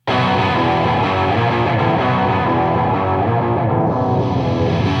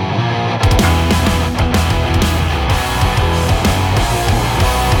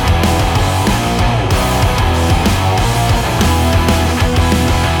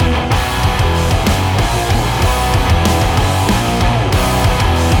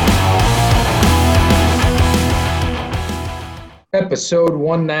Episode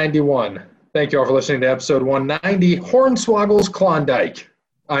 191. Thank you all for listening to episode 190, Hornswoggle's Klondike.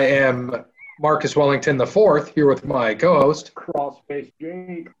 I am Marcus Wellington IV, here with my co-host. Crawlspace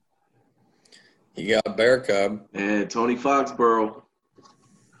Jake. You got Bear Cub. And Tony Foxborough.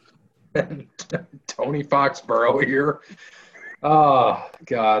 Tony Foxborough here. Oh,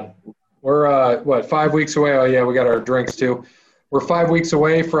 God. We're, 5 weeks away? Oh, yeah, we got our drinks, too. We're 5 weeks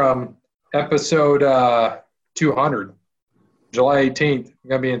away from episode 200. July 18th. It's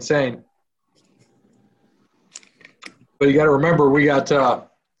going to be insane. But you got to remember, we got,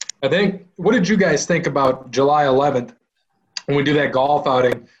 I think, what did you guys think about July 11th when we do that golf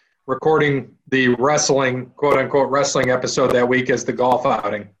outing, recording the wrestling, quote-unquote, wrestling episode that week as the golf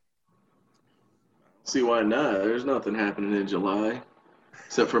outing? See, why not? There's nothing happening in July,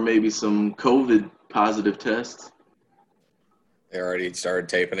 except for maybe some COVID positive tests. They already started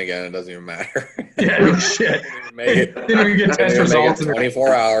taping again. It doesn't even matter. Yeah, no shit. Didn't even get test results.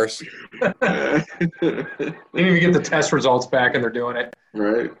 24 hours. Didn't even get the test results back, and they're doing it.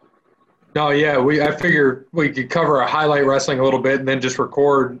 Right. No, yeah, I figure we could cover a highlight wrestling a little bit and then just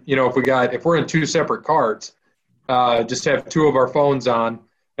record, if we're in two separate cards, just have two of our phones on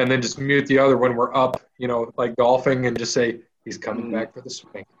and then just mute the other when we're up, like golfing, and just say, he's coming back for the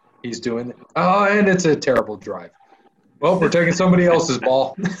swing. He's doing it. Oh, and it's a terrible drive. Well, we're taking somebody else's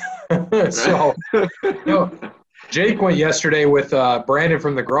ball. So, Jake went yesterday with Brandon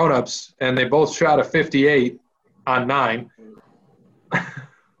from the Grown Ups, and they both shot a 58 on 9.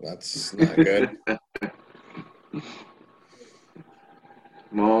 That's not good. Come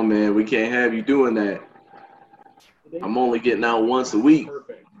on, man. We can't have you doing that. I'm only getting out once a week,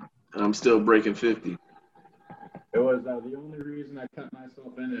 and I'm still breaking 50. It was the only reason I cut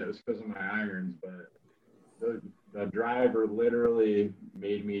myself in it was because of my irons, but the driver literally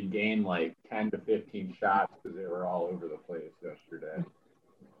made me gain like 10 to 15 shots because they were all over the place yesterday.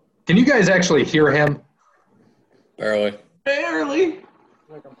 Can you guys actually hear him? Barely.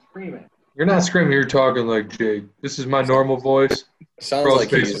 Like I'm screaming. You're not screaming. You're talking like Jake. This is my normal voice. Sounds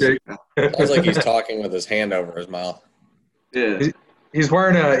like he's talking with his hand over his mouth. Yeah. He's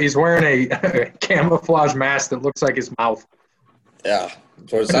wearing a camouflage mask that looks like his mouth. Yeah,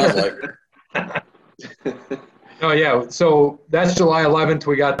 that's what it sounds like. Oh yeah, so that's July 11th.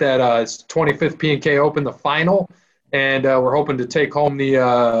 We got that 25th P&K Open, the final, and we're hoping to take home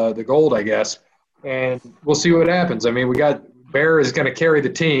the gold, I guess. And we'll see what happens. I mean, we got Bear is going to carry the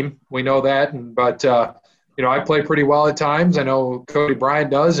team. We know that, but I play pretty well at times. I know Cody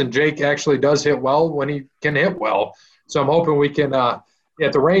Bryant does, and Jake actually does hit well when he can hit well. So I'm hoping we can at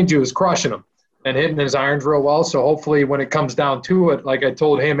the range, he was crushing them and hitting his irons real well. So hopefully when it comes down to it, like I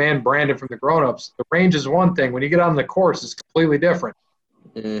told him and Brandon from the Grown Ups, the range is one thing. When you get on the course, it's completely different.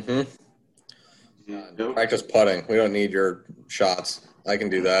 Mm-hmm. Practice putting. We don't need your shots. I can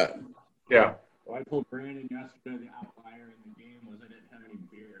do that. Yeah. Well, I told Brandon yesterday the outlier in the game was I didn't have any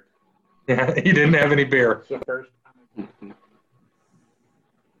beer. Yeah, he didn't have any beer. It's the first time.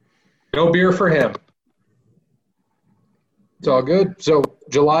 No beer for him. It's all good. So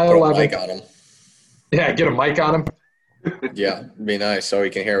July 11th. Put a mic on him. Yeah, get a mic on him. Yeah, it'd be nice so he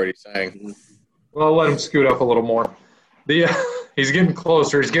can hear what he's saying. Well, I'll let him scoot up a little more. He's getting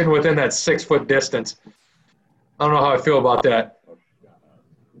closer. He's getting within that 6-foot distance. I don't know how I feel about that.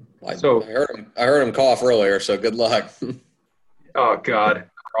 I heard him cough earlier, so good luck. Oh, God.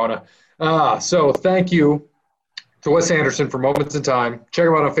 Corona. So thank you to Wes Anderson for Moments in Time. Check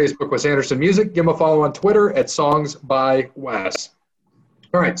him out on Facebook, Wes Anderson Music. Give him a follow on Twitter at Songs by Wes.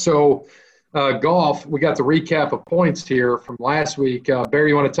 All right, so golf, we got the recap of points here from last week.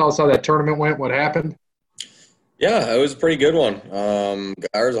 Barry, you want to tell us how that tournament went, what happened? Yeah, it was a pretty good one.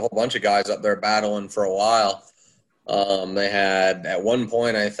 There was a whole bunch of guys up there battling for a while. They had, at one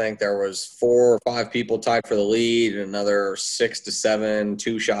point, I think there was 4 or 5 people tied for the lead, and another 6 to 7,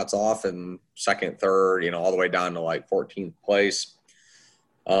 2 shots off, and second, third, all the way down to like 14th place.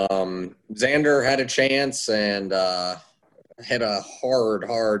 Xander had a chance and hit a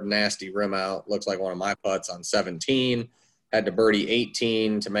hard, nasty rim out. Looks like one of my putts on 17. Had to birdie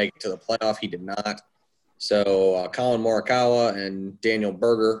 18 to make it to the playoff. He did not. So Colin Morikawa and Daniel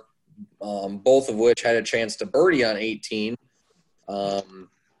Berger, both of which had a chance to birdie on 18.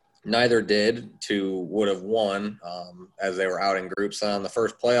 Neither did. 2 would have won as they were out in groups. On the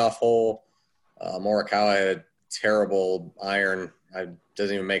first playoff hole, Morikawa had a terrible iron. It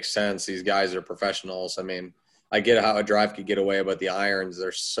doesn't even make sense. These guys are professionals. I mean, I get how a drive could get away, but the irons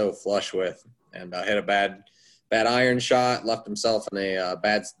they're so flush with. And hit a bad iron shot, left himself in a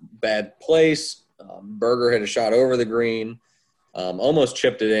bad place. Berger hit a shot over the green. Almost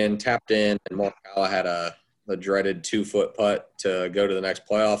chipped it in, tapped in, and Morikawa had a the dreaded 2-foot putt to go to the next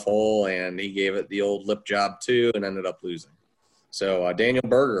playoff hole, and he gave it the old lip job too and ended up losing. So Daniel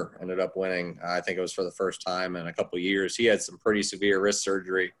Berger ended up winning. I think it was for the first time in a couple of years. He had some pretty severe wrist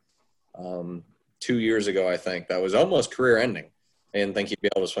surgery 2 years ago, I think. That was almost career-ending. I didn't think he'd be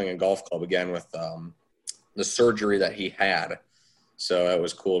able to swing a golf club again with the surgery that he had. So it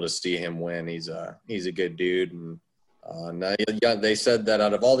was cool to see him win. He's a good dude, and they said that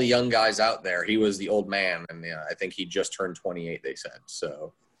out of all the young guys out there, he was the old man, and I think he just turned 28, they said.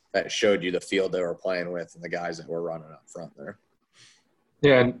 So that showed you the field they were playing with and the guys that were running up front there.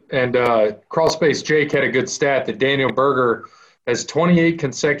 Yeah, and Crawlspace Jake had a good stat that Daniel Berger has 28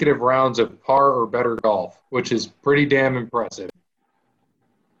 consecutive rounds of par or better golf, which is pretty damn impressive.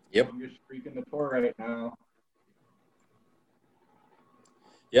 Yep. You're streaking the tour right now.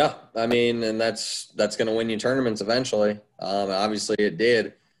 Yeah, I mean, and that's going to win you tournaments eventually. Obviously, it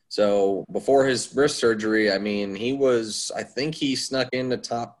did. So before his wrist surgery, I mean, I think he snuck into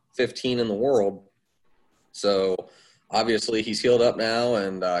top 15 in the world. So obviously, he's healed up now,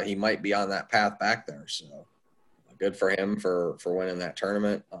 and he might be on that path back there. So good for him for winning that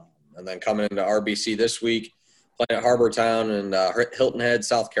tournament. And then coming into RBC this week, playing at Harbor Town and Hilton Head,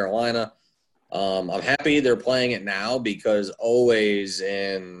 South Carolina. I'm happy they're playing it now because always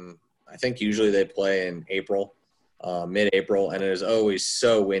I think usually they play in April, mid-April, and it is always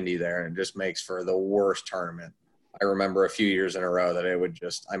so windy there, and it just makes for the worst tournament. I remember a few years in a row that it would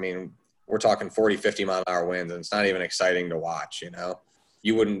we're talking 40, 50-mile-an-hour winds, and it's not even exciting to watch,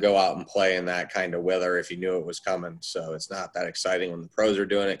 You wouldn't go out and play in that kind of weather if you knew it was coming, so it's not that exciting when the pros are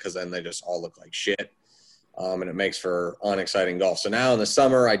doing it because then they just all look like shit. And it makes for unexciting golf. So now in the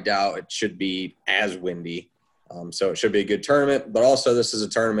summer, I doubt it should be as windy. So it should be a good tournament. But also this is a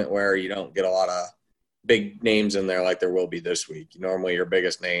tournament where you don't get a lot of big names in there like there will be this week. Normally your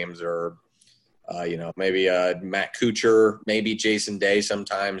biggest names are, maybe Matt Kuchar, maybe Jason Day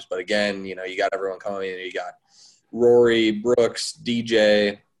sometimes. But again, you got everyone coming in. You got Rory, Brooks,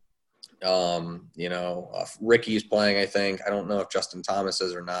 DJ, Ricky's playing, I think. I don't know if Justin Thomas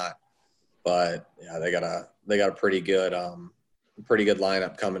is or not. But yeah, they got a pretty good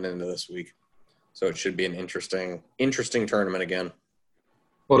lineup coming into this week, so it should be an interesting tournament again.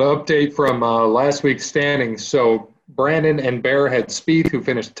 Well, to update from last week's standings, so Brandon and Bear had Spieth, who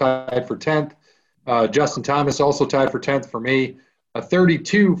finished tied for 10th. Justin Thomas also tied for 10th for me. A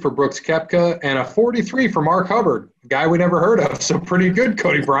 32 for Brooks Koepka and a 43 for Mark Hubbard, a guy we never heard of. So pretty good,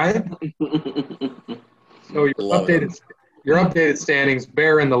 Cody Bryant. So your updated standings,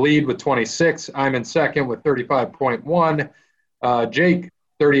 Bear in the lead with 26. I'm in second with 35.1. Jake,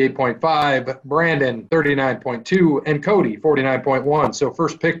 38.5. Brandon, 39.2. And Cody, 49.1. So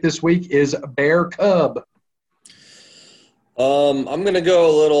first pick this week is Bear Cub. I'm going to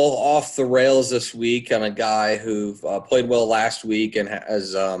go a little off the rails this week on a guy who played well last week and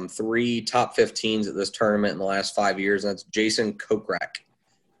has 3 top 15s at this tournament in the last 5 years, and that's Jason Kokrak.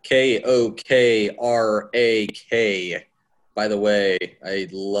 Kokrak. By the way, I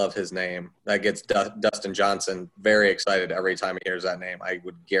love his name. That gets Dustin Johnson very excited every time he hears that name. I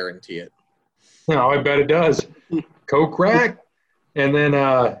would guarantee it. No, I bet it does. Kokrak. And then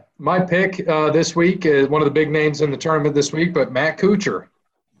my pick this week is one of the big names in the tournament this week, but Matt Kuchar.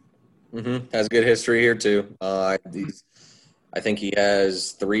 Has good history here too. I think he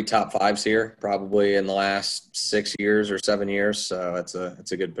has 3 top 5s here, probably in the last 6 years or 7 years. So it's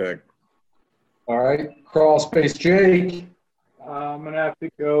a good pick. All right, Crawlspace Jake. I'm going to have to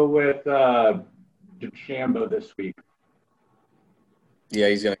go with DeChambeau this week. Yeah,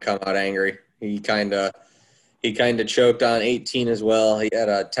 he's going to come out angry. He kind of choked on 18 as well. He had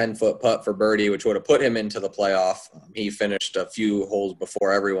a 10-foot putt for birdie, which would have put him into the playoff. He finished a few holes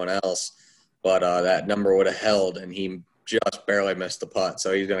before everyone else, but that number would have held, and he just barely missed the putt.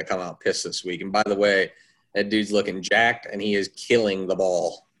 So he's going to come out pissed this week. And by the way, that dude's looking jacked, and he is killing the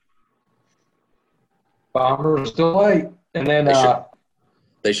ball. Bomber's delight. And then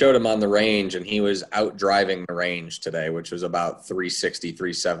they showed him on the range, and he was out driving the range today, which was about 360,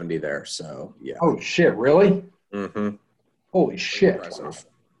 370 there. So, yeah. Oh, shit, really? Mm-hmm. Holy shit.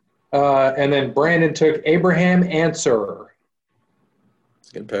 And then Brandon took Abraham Answer. It's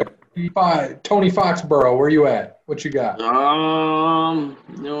a good pick. Tony Foxborough, where you at? What you got? You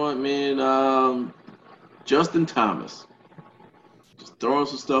know what, man? Justin Thomas. Just throwing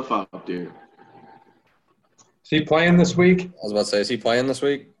some stuff out there. Is he playing this week? I was about to say, is he playing this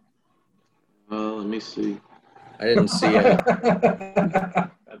week? Let me see. I didn't see it. I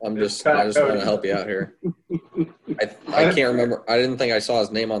just want to help you out here. I can't remember. I didn't think I saw his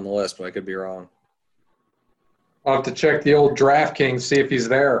name on the list, but I could be wrong. I'll have to check the old DraftKings, see if he's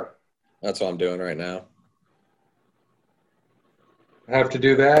there. That's what I'm doing right now. have to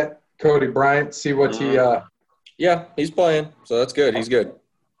do that. Cody Bryant, see what he Yeah, he's playing, so that's good. He's good.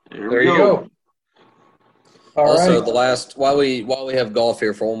 There you go. All also, right. the last while we have golf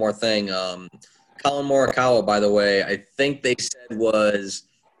here for one more thing, Colin Morikawa, by the way, I think they said was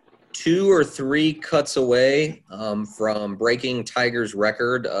 2 or 3 cuts away from breaking Tiger's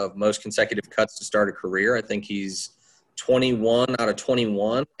record of most consecutive cuts to start a career. I think he's 21 out of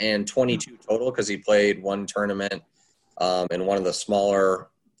 21 and 22 total because he played one tournament in one of the smaller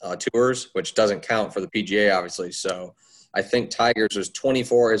tours, which doesn't count for the PGA, obviously. So I think Tiger's was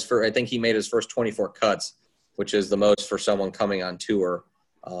 24. I think he made his first 24 cuts, which is the most for someone coming on tour.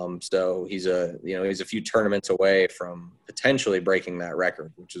 So he's a few tournaments away from potentially breaking that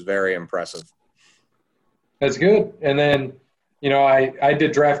record, which is very impressive. That's good. And then, I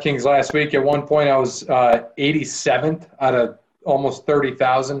did DraftKings last week. At one point, I was 87th out of almost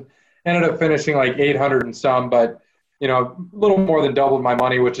 30,000. Ended up finishing like 800 and some, but a little more than doubled my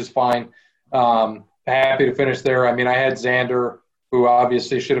money, which is fine. Happy to finish there. I mean, I had Xander, who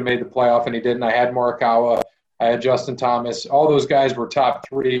obviously should have made the playoff, and he didn't. I had Morikawa. I had Justin Thomas. All those guys were top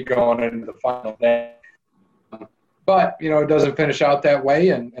 3 going into the final day. But, it doesn't finish out that way,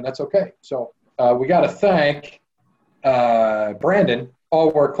 and that's okay. So we got to thank Brandon, All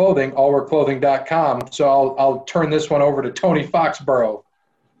Wear Clothing, allwearclothing.com. So I'll turn this one over to Tony Foxborough.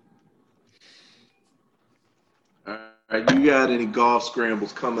 All right, you got any golf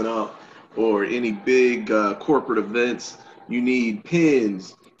scrambles coming up or any big corporate events? You need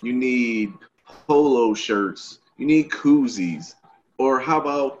pins. You need polo shirts, you need koozies, or how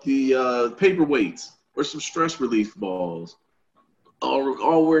about the paperweights or some stress relief balls?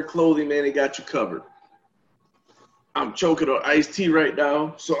 All Wear Clothing, man, they got you covered. I'm choking on iced tea right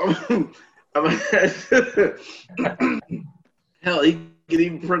now, so I'm hell, he can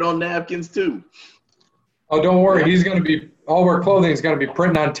even print on napkins too. Oh, don't worry, All Wear Clothing is going to be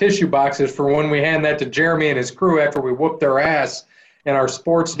printing on tissue boxes for when we hand that to Jeremy and his crew after we whoop their ass in our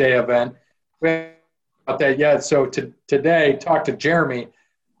sports day event. We haven't about that yet. So today, talk to Jeremy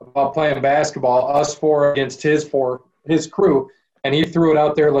about playing basketball, us 4 against his crew, and he threw it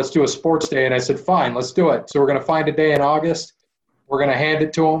out there, let's do a sports day. And I said, fine, let's do it. So we're going to find a day in August. We're going to hand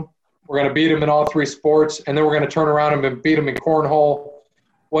it to him. We're going to beat him in all 3 sports, and then we're going to turn around and beat him in cornhole,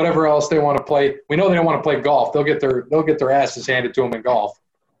 whatever else they want to play. We know they don't want to play golf. They'll get their asses handed to them in golf.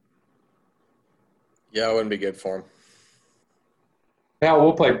 Yeah, it wouldn't be good for him. Now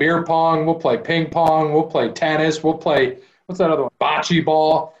we'll play beer pong, we'll play ping pong, we'll play tennis, we'll play what's that other one? Bocce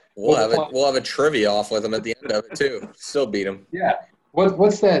ball. We'll have a trivia off with him at the end of it too. Still beat him. Yeah.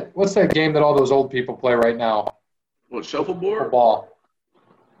 What's that game that all those old people play right now? What, shuffleboard? Ball.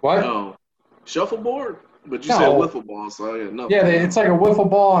 What? No. Shuffleboard? But you said wiffle ball, so I got nothing. Yeah, it's like a wiffle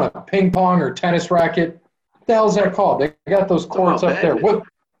ball and a ping pong or tennis racket. What the hell is that called? They got those courts up there. What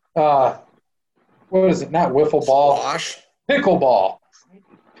is it? Not wiffle ball. Squash? Pickleball.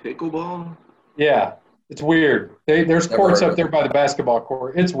 Pickleball? Yeah, it's weird. There's courts up there by the basketball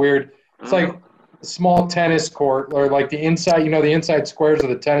court. It's weird. It's like a small tennis court, or like the inside, the inside squares of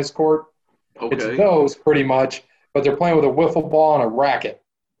the tennis court. Okay. It's those pretty much, but they're playing with a wiffle ball and a racket.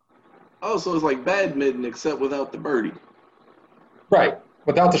 Oh, so it's like badminton except without the birdie. Right,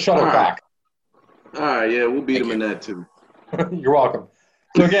 without the shuttlecock. All right, yeah, we'll beat them in that too. You're welcome.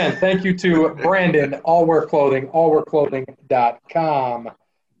 So again, thank you to Brandon, All Wear Clothing, allwearclothing.com.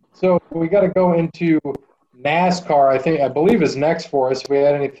 So we got to go into NASCAR, I believe is next for us. If we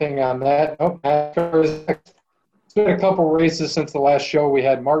had anything on that. Oh, NASCAR is next. It's been a couple races since the last show. We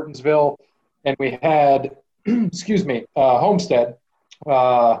had Martinsville and we had, Homestead.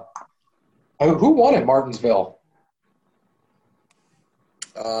 Who won at Martinsville?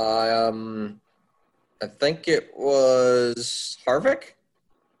 I think it was Harvick.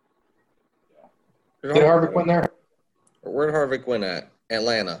 Did Harvick win there? Where did Harvick win at?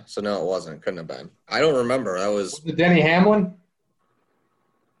 Atlanta. So no, it wasn't. Couldn't have been. I don't remember. That was it Denny Hamlin?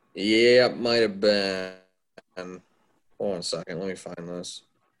 Yeah, it might have been. Hold on a second. Let me find this.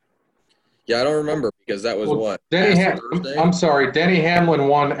 Yeah, I don't remember because that was what? I'm sorry. Denny Hamlin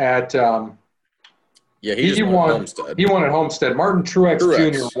won at yeah, he won at Homestead. He won at Homestead. Martin Truex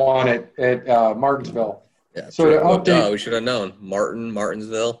Jr. won at Martinsville. Yeah, so to update, we should have known.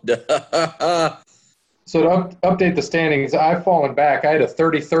 Martinsville. So to update the standings, I've fallen back. I had a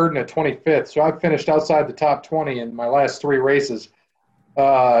 33rd and a 25th, so I finished outside the top 20 in my last 3 races.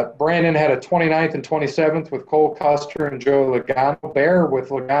 Brandon had a 29th and 27th with Cole Custer and Joe Logano. Bear with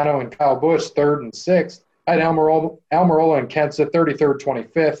Logano and Kyle Busch, 3rd and 6th. I had Almirola and Kenseth, 33rd,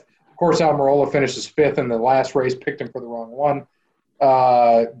 25th. Of course, Almirola finishes 5th in the last race, picked him for the wrong one.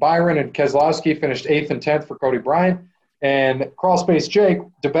 Byron and Keselowski finished 8th and 10th for Cody Bryant. And Crawl Space Jake,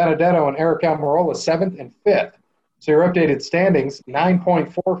 DiBenedetto, and Eric Almirola 7th and 5th. So your updated standings,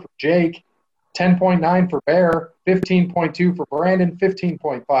 9.4 for Jake, 10.9 for Bear, 15.2 for Brandon,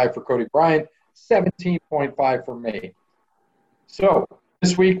 15.5 for Cody Bryant, 17.5 for me. So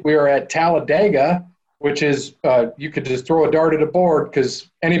this week we are at Talladega, which is you could just throw a dart at a board because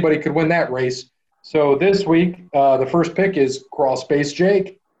anybody could win that race. So this week the first pick is Crawl Space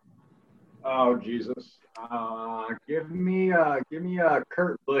Jake. Oh Jesus! Give me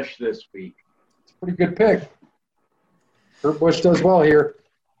Kurt Busch this week. It's a pretty good pick. Kurt Busch does well here.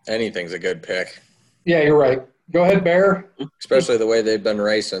 Anything's a good pick. Yeah, you're right. Go ahead, Bear. Especially the way they've been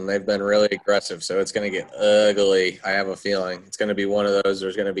racing. They've been really aggressive, so it's going to get ugly. I have a feeling. It's going to be one of those.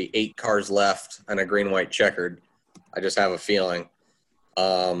 There's going to be 8 cars left and a green-white checkered. I just have a feeling.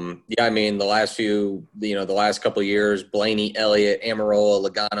 Yeah, I mean, the last couple of years, Blaney, Elliott, Amarola,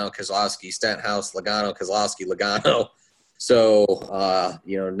 Logano, Kozlowski, Stenhouse, Logano, Kozlowski, Logano. So,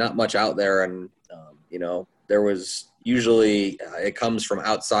 not much out there. And, there was usually it comes from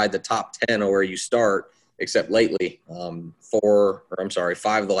outside the top 10 or where you start, except lately 5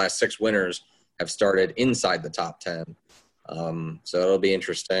 of the last 6 winners have started inside the top 10. So it'll be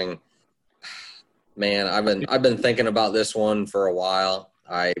interesting. Man, I've been thinking about this one for a while.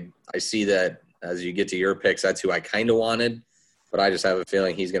 I see that as you get to your picks, that's who I kind of wanted, but I just have a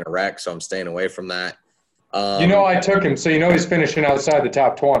feeling he's going to wreck, so I'm staying away from that. I took him, so he's finishing outside the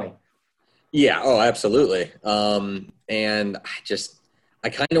top 20. Yeah, oh, absolutely. And I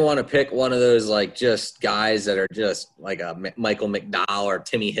kind of want to pick one of those, like, just guys that are just like a Michael McDowell or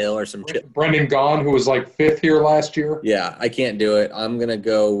Timmy Hill or some shit. Brendan Gaughan, who was like 5th here last year. Yeah, I can't do it. I'm gonna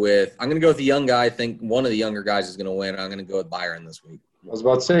go with the young guy. I think one of the younger guys is gonna win. I'm gonna go with Byron this week. I was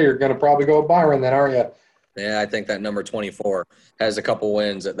about to say you're gonna probably go with Byron then, aren't you? Yeah, I think that number 24 has a couple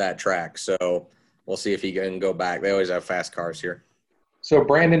wins at that track, so we'll see if he can go back. They always have fast cars here. So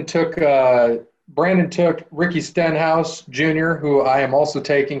Brandon took Ricky Stenhouse Jr., who I am also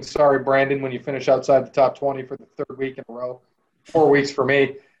taking. Sorry, Brandon, when you finish outside the top 20 for the 3rd week in a row. 4 weeks for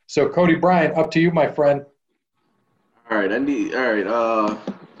me. So Cody Bryant, up to you, my friend. All right, I need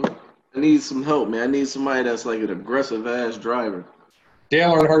some help, man. I need somebody that's like an aggressive ass driver.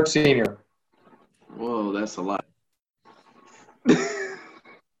 Dale Earnhardt Sr. Whoa, that's a lot.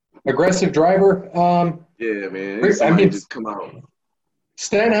 Aggressive driver? Yeah, man. Somebody just come out.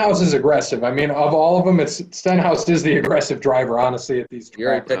 Stenhouse is aggressive. I mean, of all of them, Stenhouse is the aggressive driver, honestly, at these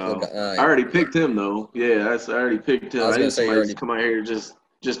tracks. I already picked him, though. Yeah, I already picked him. I need somebody to come out here just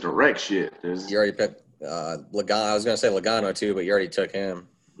to wreck shit. You already picked Logano. I was going to say Logano, too, but you already took him.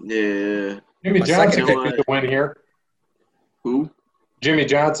 Yeah. Jimmy Johnson could get the win here. Who? Jimmy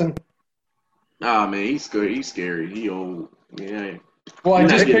Johnson. Ah, man, he's scary. He's scary. He old. Yeah. Well,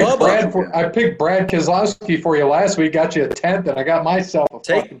 I picked Brad Keselowski for you last week. Got you a 10th, and I got myself a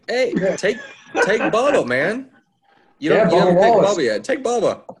take Bubba, man. You haven't picked Bubba yet. Take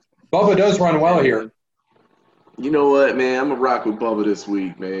Bubba. Bubba does run well here. You know what, man? I'm gonna rock with Bubba this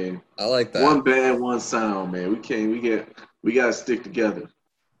week, man. I like that. One band, one sound, man. We gotta stick together.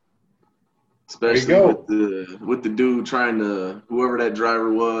 Especially with the dude trying to, whoever that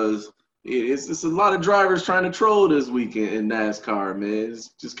driver was. It's a lot of drivers trying to troll this weekend in NASCAR, man. It's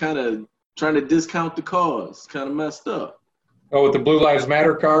just kind of trying to discount the cause. It's kind of messed up. Oh, with the Blue Lives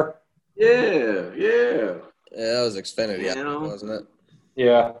Matter car? Yeah. Yeah, that was Xfinity, wasn't it?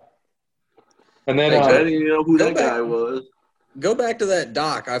 Yeah. And then I didn't even know who that guy was. Go back to that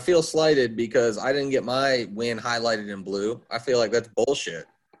doc. I feel slighted because I didn't get my win highlighted in blue. I feel like that's bullshit.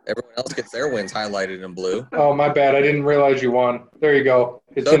 Everyone else gets their wins highlighted in blue. Oh, my bad. I didn't realize you won. There you go.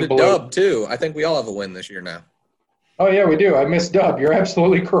 It's in blue. Dub, too. I think we all have a win this year now. Oh, yeah, we do. I missed Dub. You're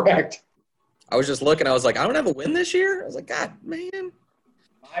absolutely correct. I was just looking. I was like, I don't have a win this year? I was like, God, man.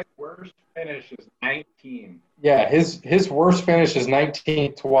 My worst finish is 19. Yeah, his worst finish is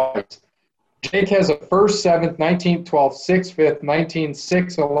 19 twice. Jake has a 1st, 7th, 19th, 12th, 6th, 5th, 19th,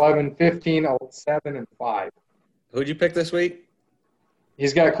 6th, 11th, 15, 7, and 5. Who'd you pick this week?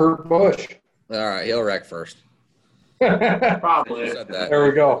 He's got Kurt Busch. All right, he'll wreck first. Probably. There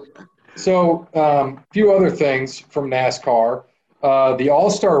we go. So a few other things from NASCAR. The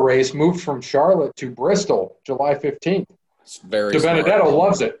All-Star race moved from Charlotte to Bristol, July 15th. It's very smart. DiBenedetto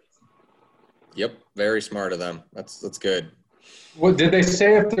loves it. Yep, very smart of them. That's good. What did they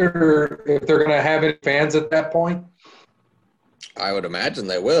say if they're going to have any fans at that point? I would imagine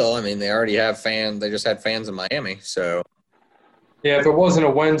they will. I mean, they already have fans. They just had fans in Miami, so. Yeah, if it wasn't a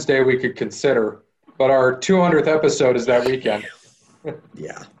Wednesday, we could consider. But our 200th episode is that weekend.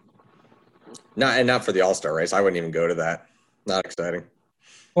 Yeah. Not for the All-Star race. I wouldn't even go to that. Not exciting.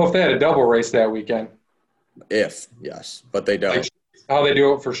 Well, if they had a double race that weekend. Yes, but they don't. Like how they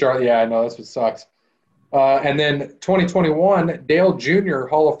do it for Charlotte. Yeah, I know. That's what sucks. And then 2021, Dale Jr.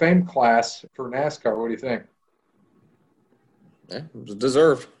 Hall of Fame class for NASCAR. What do you think? Yeah, it was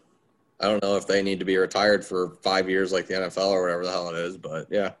deserved. I don't know if they need to be retired for 5 years like the NFL or whatever the hell it is, but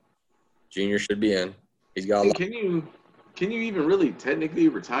yeah, Junior should be in. He's got a lot. Can you even really technically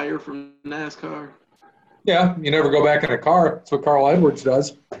retire from NASCAR? Yeah, you never go back in a car. That's what Carl Edwards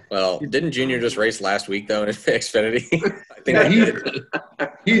does. Well, didn't Junior just race last week though in Xfinity? I think Yeah, he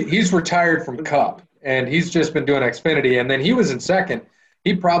did. he's retired from Cup, and he's just been doing Xfinity. And then he was in second.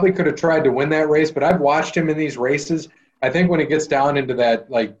 He probably could have tried to win that race, but I've watched him in these races. I think when he gets down into that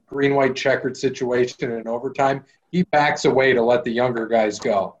like green-white checkered situation in overtime, he backs away to let the younger guys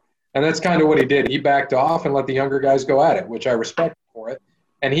go. And that's kind of what he did. He backed off and let the younger guys go at it, which I respect for it.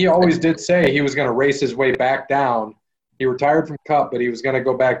 And he always did say he was going to race his way back down. He retired from Cup, but he was going to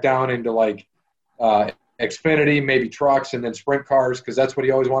go back down into like Xfinity, maybe trucks, and then sprint cars because that's what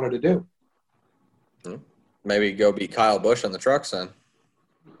he always wanted to do. Maybe go beat Kyle Busch on the trucks then.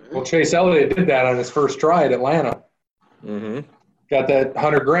 Well, Chase Elliott did that on his first try at Atlanta. Mm-hmm. Got that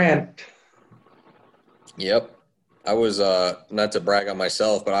 $100,000. Yep. I was not to brag on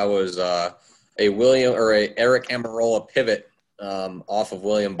myself, but I was a Eric Amarola pivot off of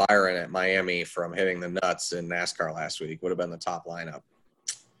William Byron at Miami from hitting the nuts in NASCAR last week. Would have been the top lineup.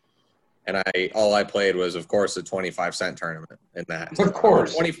 And all I played was, of course, the 25-cent tournament in that. Of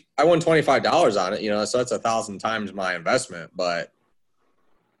course. I won $25 on it, so that's 1,000 times my investment. But,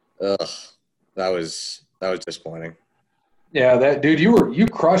 that was disappointing. Yeah, that dude, you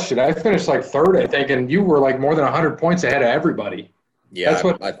crushed it. I finished like third, I think, and you were like more than 100 points ahead of everybody. Yeah, that's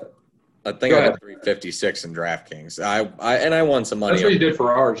what. I think I had 356 in DraftKings. I won some money. That's what you did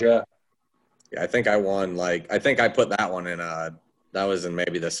for ours, yeah. Yeah, I think I won I think I put that one in that was in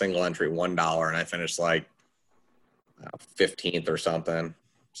maybe the single entry $1, and I finished like 15th or something.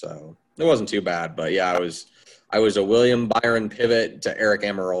 So it wasn't too bad, but yeah, I was a William Byron pivot to Eric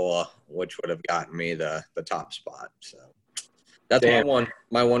Amarola, which would have gotten me the top spot. So that's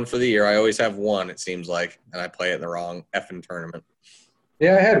my one for the year. I always have one, it seems like, and I play it in the wrong effing tournament.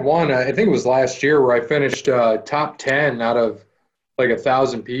 Yeah, I had one. I think it was last year where I finished top 10 out of like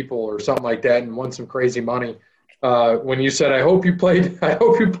 1,000 people or something like that, and won some crazy money. When you said, I hope you played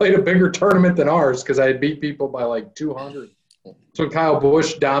a bigger tournament than ours, because I had beat people by like 200. So Kyle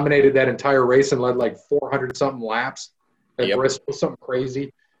Busch dominated that entire race and led like 400 something laps at Bristol, something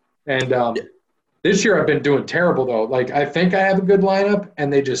crazy. And this year I've been doing terrible though. Like I think I have a good lineup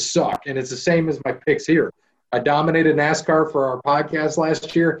and they just suck. And it's the same as my picks here. I dominated NASCAR for our podcast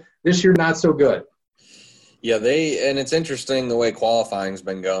last year. This year, not so good. Yeah, and it's interesting the way qualifying's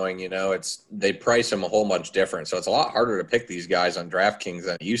been going. They price them a whole bunch different, so it's a lot harder to pick these guys on DraftKings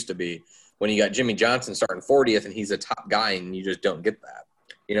than it used to be. When you got Jimmy Johnson starting 40th and he's a top guy, and you just don't get that.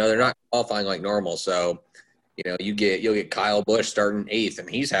 They're not qualifying like normal, so you'll get Kyle Busch starting 8th, and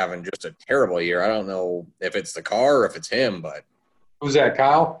he's having just a terrible year. I don't know if it's the car or if it's him, but who's that,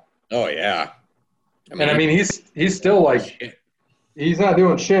 Kyle? Oh yeah. He's still like he's not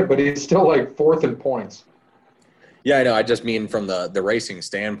doing shit, but he's still like 4th in points. Yeah, I know. I just mean from the racing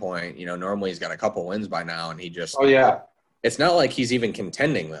standpoint, normally he's got a couple wins by now, and he just – oh, yeah. It's not like he's even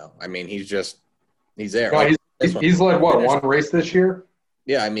contending, though. I mean, he's there. No, he's led, one race this year?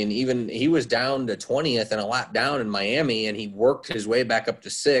 Yeah, even he was down to 20th and a lap down in Miami, and he worked his way back up to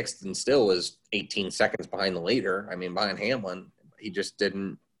 6th and still was 18 seconds behind the leader. Behind Hamlin. He just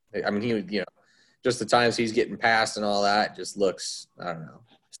didn't – he just the times he's getting past and all that just looks – I don't know.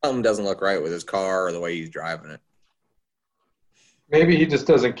 Something doesn't look right with his car or the way he's driving it. Maybe he just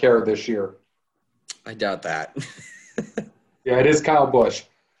doesn't care this year. I doubt that. Yeah, it is Kyle Busch.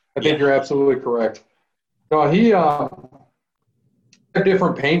 I think you're absolutely correct. No, he had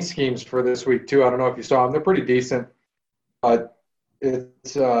different paint schemes for this week, too. I don't know if you saw them. They're pretty decent. But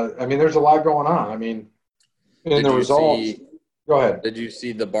it's there's a lot going on. In the results. Go ahead. Did you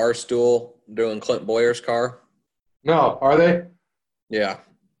see the Barstool doing Clint Boyer's car? No. Are they? Yeah.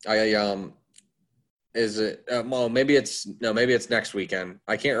 Is it maybe it's next weekend.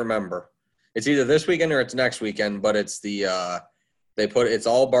 I can't remember. It's either this weekend or it's next weekend, but it's it's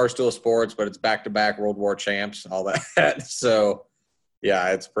all Barstool Sports, but it's back-to-back World War champs, all that. So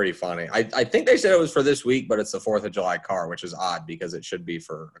yeah, it's pretty funny. I think they said it was for this week, but it's the 4th of July car, which is odd because it should be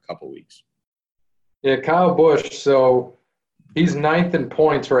for a couple weeks. Yeah, Kyle Busch, so he's 9th in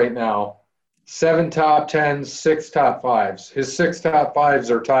points right now. 7 top 10s, 6 top 5s. His 6 top 5s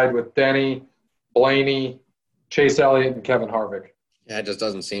are tied with Denny, Blaney, Chase Elliott, and Kevin Harvick. Yeah, it just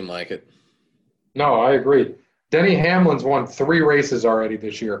doesn't seem like it. No, I agree. Denny Hamlin's won 3 races already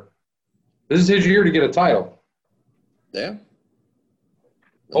this year. This is his year to get a title. Yeah.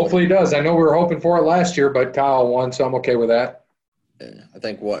 Hopefully he does. I know we were hoping for it last year, but Kyle won, so I'm okay with that. Yeah. I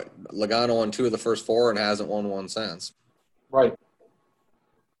think Logano won 2 of the first 4 and hasn't won one since. Right.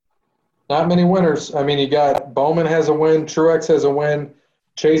 Not many winners. I mean, you got Bowman has a win, Truex has a win,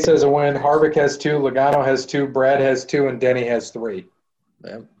 Chase has a win, Harvick has 2, Logano has 2, Brad has 2, and Denny has 3.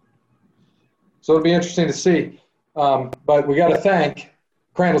 Yeah. So it'll be interesting to see. But we got to thank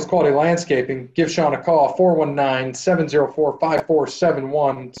Crandall's Quality Landscaping. Give Sean a call,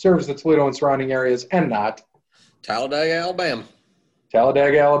 419-704-5471. Serves the Toledo and surrounding areas and not. Talladega, Alabama.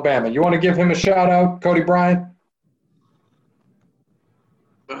 Talladega, Alabama. You want to give him a shout-out, Cody Bryant?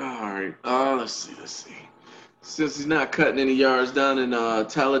 All right. Let's see. Since he's not cutting any yards down in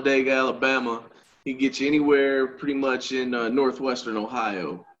Talladega, Alabama, he can get you anywhere pretty much in northwestern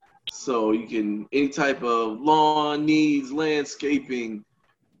Ohio. So you can any type of lawn needs, landscaping.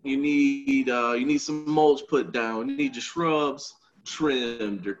 You need some mulch put down. You need your shrubs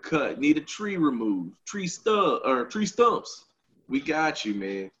trimmed or cut. Need a tree removed, tree stumps. We got you,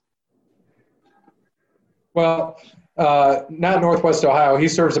 man. Well, not Northwest Ohio. He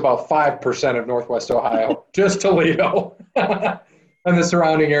serves about 5% of Northwest Ohio, just Toledo and the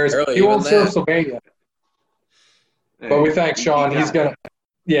surrounding areas. Barely He won't even serve that. Sylvania. But we thank Sean. He's gonna.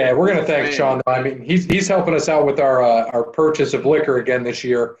 Yeah, we're gonna thank Sean. I mean, he's helping us out with our purchase of liquor again this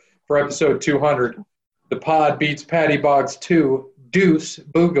year for episode 200. The pod beats Patty Boggs 2, Deuce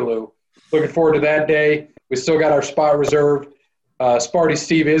Boogaloo. Looking forward to that day. We still got our spot reserved. Sparty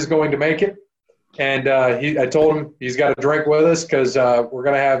Steve is going to make it, and I told him he's got to drink with us because we're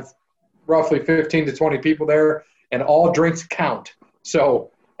gonna have roughly 15 to 20 people there, and all drinks count. So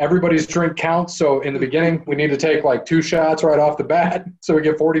everybody's drink counts. So in the beginning, we need to take like 2 shots right off the bat so we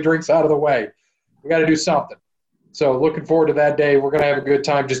get 40 drinks out of the way. We got to do something. So looking forward to that day. We're going to have a good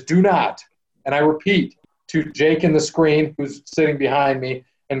time. Just do not, and I repeat to Jake in the screen who's sitting behind me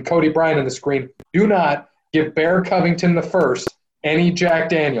and Cody Bryan in the screen, do not give Bear Covington the first any Jack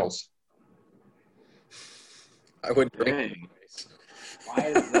Daniels. I would drink. Why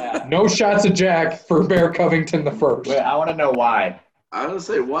is that? No shots of Jack for Bear Covington the first. Wait, I want to know why. I would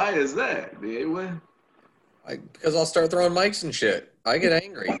say, why is that? Man? Because I'll start throwing mics and shit. I get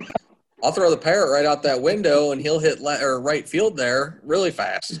angry. I'll throw the parrot right out that window, and he'll hit right field there really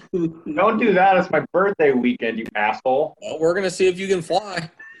fast. Don't do that. It's my birthday weekend, you asshole. Well, we're going to see if you can fly.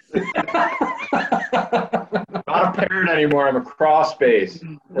 Not a parrot anymore. I'm a cross space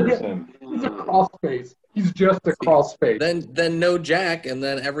person. He's a crawl space. He's just a crawl space. Then no Jack, and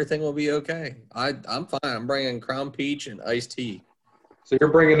then everything will be okay. I'm fine. I'm bringing Crown Peach and iced tea. So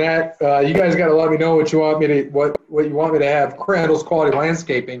you're bringing that. You guys got to let me know what you want me to have. Crandall's Quality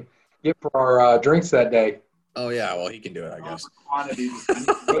Landscaping get for our drinks that day. Oh yeah, well he can do it, I guess.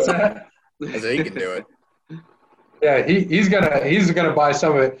 What's that? I said he can do it. Yeah, he's gonna buy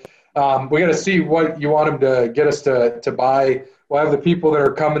some of it. We got to see what you want him to get us to buy. We'll have the people that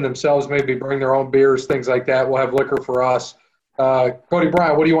are coming themselves maybe bring their own beers, things like that. We'll have liquor for us. Cody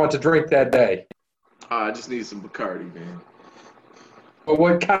Bryant, what do you want to drink that day? I just need some Bacardi, man. But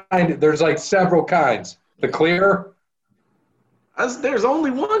what kind? There's like several kinds. The clear? There's only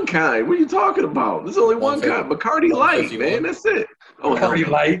one kind. What are you talking about? There's only one kind. Bacardi Light, man. That's it. Oh, Bacardi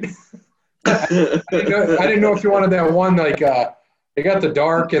Light. I didn't know if you wanted that one like they got the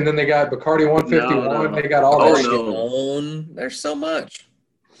dark and then they got Bacardi 151. No. They got all that shit. There's so much.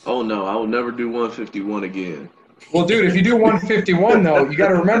 Oh no, I will never do 151 again. Well, dude, if you do 151 though, you got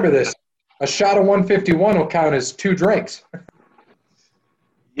to remember this. A shot of 151 will count as 2 drinks.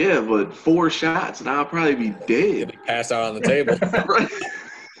 Yeah, but 4 shots and I'll probably be dead. Pass out on the table. Right.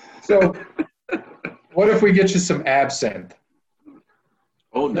 So, what if we get you some absinthe?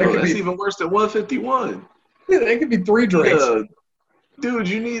 Oh no, that's even worse than 151. Yeah, that could be 3 drinks. Yeah. Dude,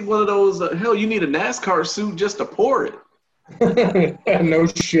 you need one of those. Hell, you need a NASCAR suit just to pour it. No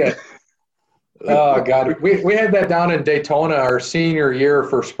shit. Oh God, we had that down in Daytona our senior year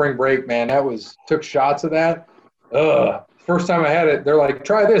for spring break. Man, took shots of that. First time I had it, they're like,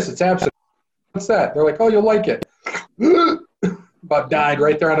 "Try this. It's absinthe." What's that? They're like, "Oh, you'll like it." About died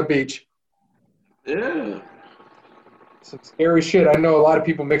right there on the beach. Yeah. Some scary shit. I know a lot of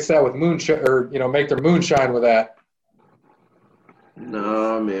people mix that with moonshine, or make their moonshine with that.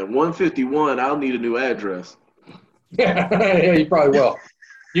 No, man. 151. I'll need a new address. Yeah, you probably will.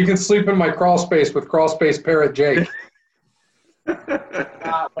 You can sleep in my crawl space with crawl space parrot Jake.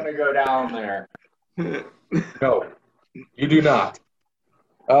 Not gonna go down there. No, you do not.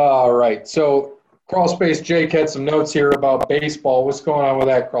 All right. So crawl space Jake had some notes here about baseball. What's going on with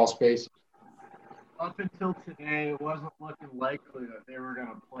that crawl space? up until today, it wasn't looking likely that they were going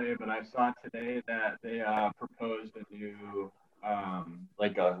to play, but I saw today that they proposed a new,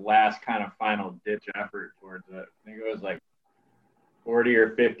 like a last kind of final ditch effort towards it. I think it was like 40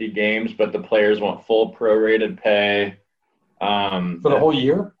 or 50 games, but the players want full prorated pay. For the whole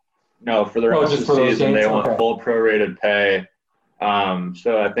year? No, for the rest of the season, they want full prorated pay.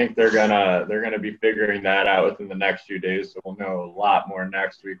 So I think they're gonna be figuring that out within the next few days. So we'll know a lot more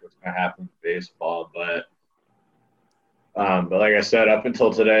next week what's gonna happen with baseball. But like I said, up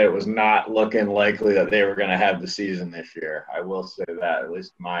until today, it was not looking likely that they were gonna have the season this year. I will say that, at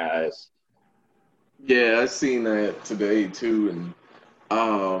least in my eyes. Yeah, I seen that today too,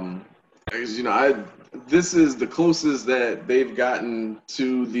 and this is the closest that they've gotten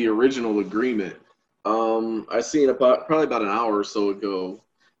to the original agreement. I seen probably about an hour or so ago.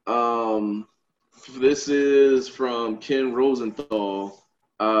 This is from Ken Rosenthal,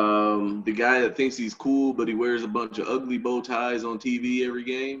 the guy that thinks he's cool, but he wears a bunch of ugly bow ties on TV every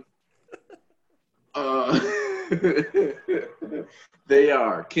game. They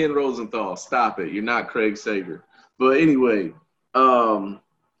are Ken Rosenthal. Stop it! You're not Craig Sager. But anyway,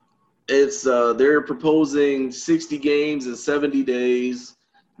 it's they're proposing 60 games in 70 days,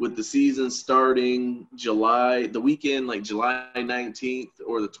 with the season starting the weekend, like July 19th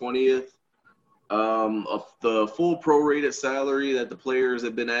or the 20th. Of the full prorated salary that the players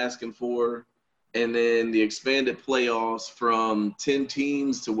have been asking for, and then the expanded playoffs from 10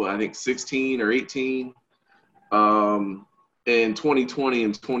 teams to I think 16 or 18 in 2020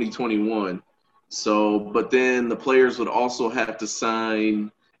 and 2021. So, but then the players would also have to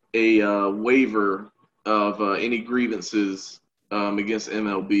sign a waiver of any grievances against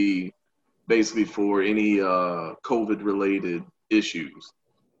MLB, basically for any COVID-related issues.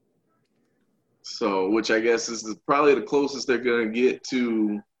 So, which I guess is probably the closest they're going to get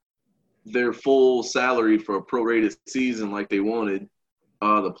to their full salary for a prorated season like they wanted,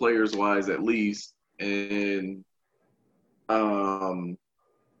 the players-wise at least. And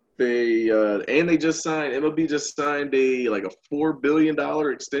they just signed, MLB just signed a $4 billion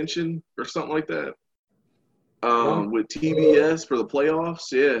extension or something like that. With TBS for the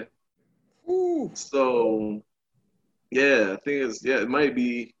playoffs, yeah. Ooh. So, yeah, I think it might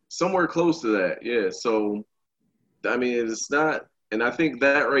be somewhere close to that, yeah. So, I mean, it's not, and I think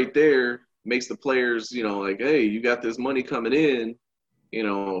that right there makes the players, hey, you got this money coming in,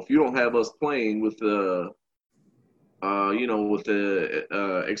 if you don't have us playing with the,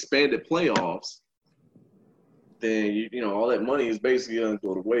 expanded playoffs, then all that money is basically gonna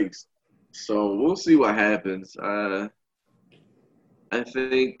go to waste. So we'll see what happens. I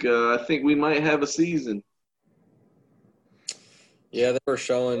think we might have a season. Yeah, they were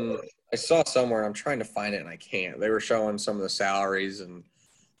showing. I saw somewhere. I'm trying to find it and I can't. They were showing some of the salaries, and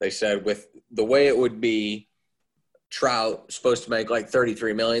they said with the way it would be, Trout supposed to make like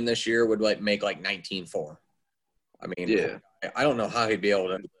 $33 million this year would make like 19.4. I mean, Yeah. I don't know how he'd be able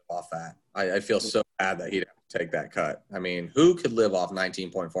to live off that. I feel so bad that he'd have to take that cut. I mean, who could live off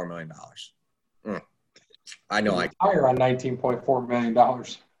 $19.4 million? I know I higher on $19.4 million.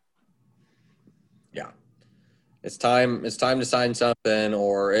 Yeah. It's time to sign something,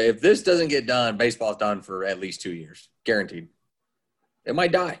 or if this doesn't get done, baseball's done for at least 2 years. Guaranteed. It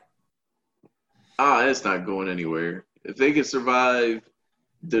might die. It's not going anywhere. If they can survive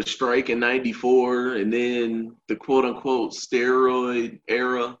the strike in '94 and then the quote unquote steroid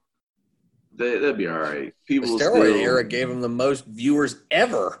era, that'd be all right. People the steroid era gave them the most viewers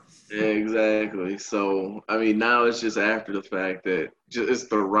ever. Yeah, exactly. So, I mean, now it's just after the fact that it's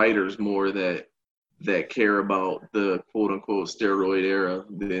the writers more that care about the quote-unquote steroid era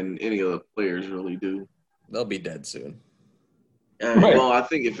than any of the players really do. They'll be dead soon. Right. Well, I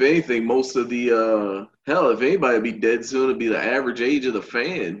think if anything, most of the if anybody would be dead soon, it'd be the average age of the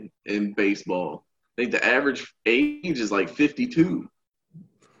fan in baseball. I think the average age is like 52.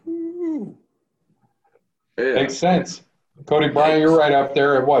 Ooh. Yeah. Makes sense. Cody Bryant, you're right up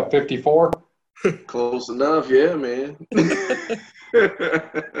there at what, 54? Close enough, yeah, man.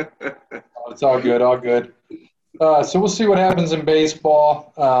 It's all good, all good. So we'll see what happens in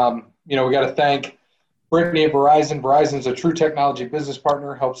baseball. We got to thank Brittany at Verizon. Verizon's a true technology business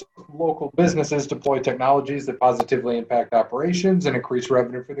partner, helps local businesses deploy technologies that positively impact operations and increase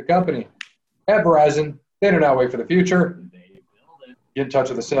revenue for the company. At Verizon, they do not wait for the future. Get in touch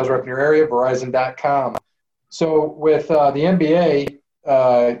with a sales rep in your area, Verizon.com. So with the NBA,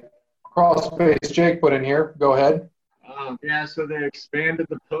 crawl space Jake put in here. Go ahead. Yeah, so they expanded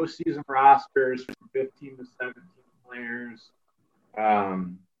the postseason rosters from 15 to 17 players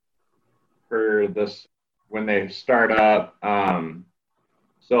for this when they start up.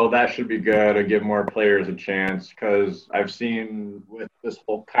 So that should be good to give more players a chance because I've seen with this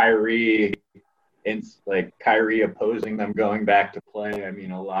whole Kyrie, like Kyrie opposing them going back to play. I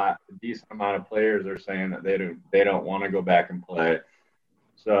mean, a decent amount of players are saying that they don't want to go back and play.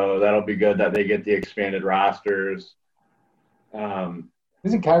 So that'll be good that they get the expanded rosters.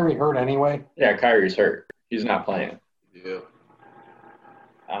 Isn't Kyrie hurt anyway? Yeah, Kyrie's hurt. He's not playing. Yeah.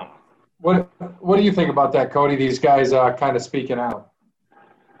 What do you think about that, Cody? These guys kind of speaking out.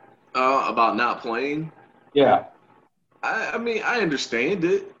 About not playing? Yeah. I mean, I understand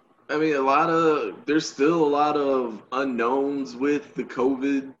it. I mean, there's still a lot of unknowns with the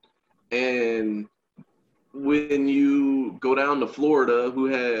COVID. And when you go down to Florida,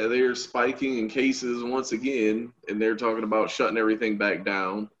 they're spiking in cases once again, and they're talking about shutting everything back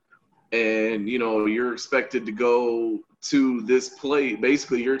down. And, you're expected to go to this place.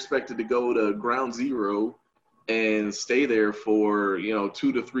 Basically, you're expected to go to ground zero and stay there for 2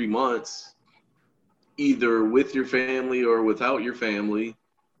 to 3 months, either with your family or without your family,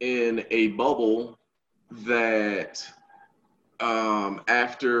 in a bubble that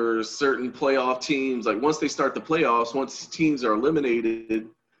after certain playoff teams, like once they start the playoffs, once teams are eliminated,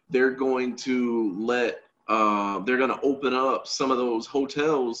 they're going to open up some of those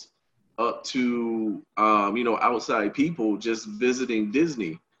hotels up to outside people just visiting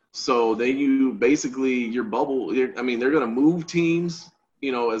Disney. So your bubble, they're going to move teams,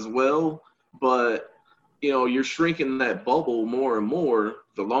 as well, but, you're shrinking that bubble more and more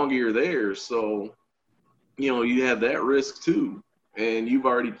the longer you're there. So, you have that risk too. And you've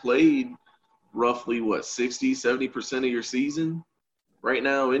already played roughly, 60-70% of your season right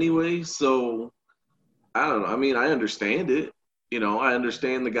now anyway. So, I don't know. I mean, I understand it. I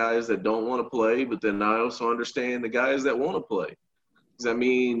understand the guys that don't want to play, but then I also understand the guys that want to play. I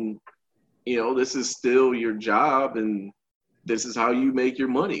mean, this is still your job, and this is how you make your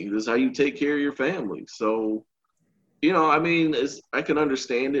money. This is how you take care of your family. So, I can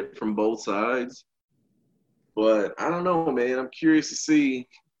understand it from both sides. But I don't know, man. I'm curious to see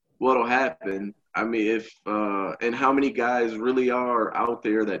what'll happen. I mean, and how many guys really are out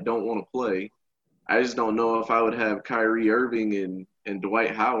there that don't want to play. I just don't know if I would have Kyrie Irving and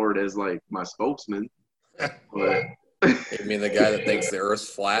Dwight Howard as, like, my spokesman. But You mean the guy that thinks the Earth's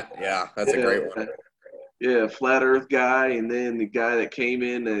flat? Yeah, that's a great one. Yeah, flat Earth guy, and then the guy that came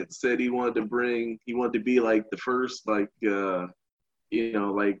in that said he wanted to be like the first,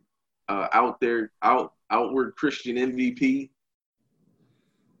 outward Christian MVP.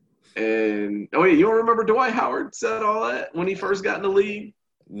 And you don't remember Dwight Howard said all that when he first got in the league?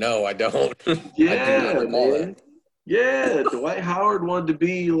 No, I don't. Yeah, I do not recall man. that. Yeah, Dwight Howard wanted to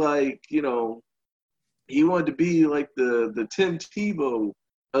be like, he wanted to be like the Tim Tebow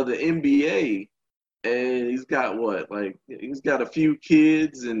of the NBA. And he's got he's got a few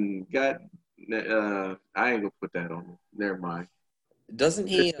kids and got I ain't gonna put that on him. Never mind. Doesn't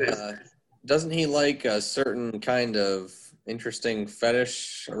he like a certain kind of interesting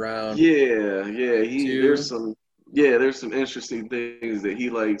fetish around? Yeah. There's some interesting things that he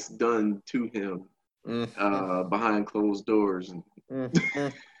likes done to him behind closed doors. And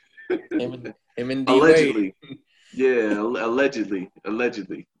Him and D. allegedly. Wade. Yeah, allegedly.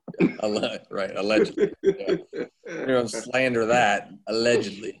 Right, allegedly. Yeah. We don't slander that.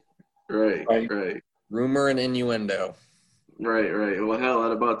 Allegedly. Right. Rumor and innuendo. Right. Well, hell,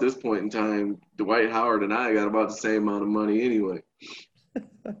 at about this point in time, Dwight Howard and I got about the same amount of money anyway.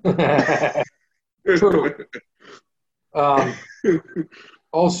 True.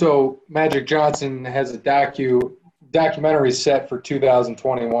 Also, Magic Johnson has a documentary set for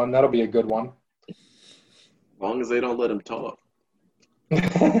 2021. That'll be a good one. As long as they don't let him talk.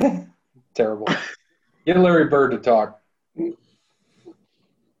 Terrible. Get Larry Bird to talk.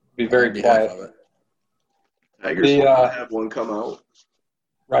 Be very quiet. Tigers have one come out.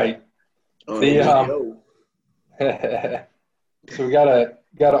 Right. So we gotta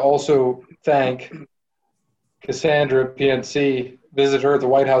also thank Cassandra PNC. Visit her at the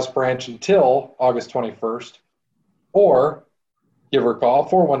White House branch until August 21st, or give her a call,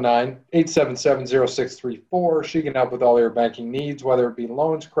 419-877-0634. She can help with all your banking needs, whether it be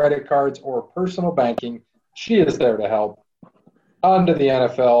loans, credit cards, or personal banking. She is there to help. On to the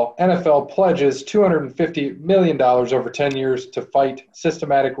NFL. NFL pledges $250 million over 10 years to fight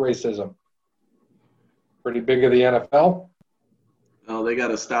systematic racism. Pretty big of the NFL. Oh, they got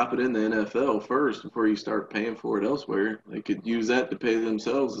to stop it in the NFL first before you start paying for it elsewhere. They could use that to pay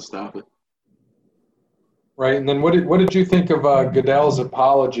themselves to stop it. Right, and then what did you think of Goodell's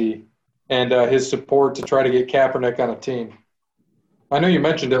apology and his support to try to get Kaepernick on a team? I know you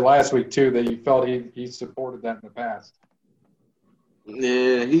mentioned it last week too, that you felt he supported that in the past.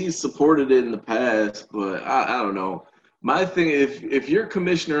 Yeah, Yeah, he's supported it in the past, but I don't know. My thing, if you're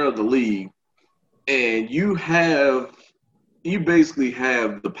commissioner of the league and you basically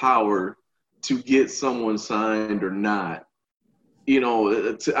have the power to get someone signed or not, I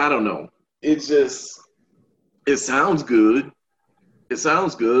don't know. It sounds good. It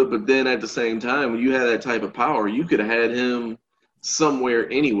sounds good, but then at the same time, when you have that type of power, you could have had him somewhere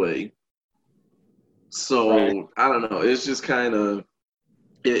anyway. So Right. I don't know. It's just kind of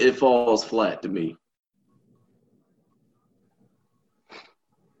it falls flat to me.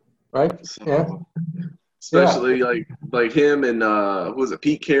 Right? So, Yeah. especially like him and who was it,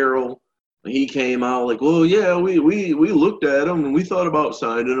 Pete Carroll? He came out like, well, yeah, we looked at him and we thought about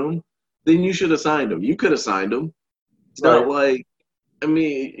signing him. Then you should have signed him. You could have signed him. It's Right. not like, I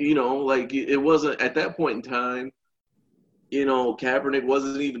mean, like it wasn't at that point in time. Kaepernick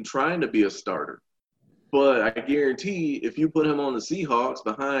wasn't even trying to be a starter. But I guarantee if you put him on the Seahawks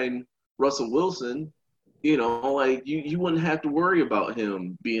behind Russell Wilson, like you wouldn't have to worry about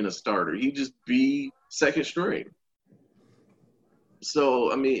him being a starter. He'd just be second string.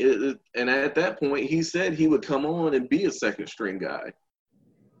 So, I mean, and at that point, he said he would come on and be a second string guy.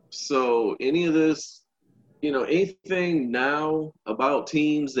 So any of this, anything now about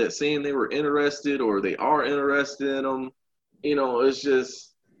teams that saying they were interested or they are interested in them, it's just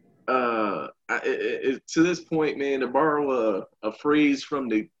to this point, man, to borrow a phrase from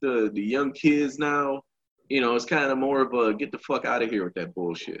the young kids now, it's kind of more of a get the fuck out of here with that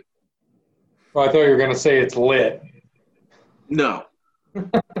bullshit. Well, I thought you were going to say it's lit. No.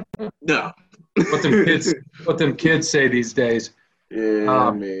 No. What them kids say these days.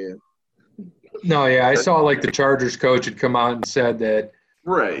 Yeah, man. No, yeah, I saw like the Chargers coach had come out and said that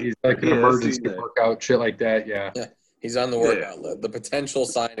Right. he's like an emergency workout, shit like that. Yeah. He's on the workout list, the potential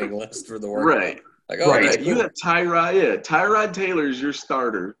signing list for the workout. Right. Like, right. Cool. You have Tyrod. Yeah, Tyrod Taylor's your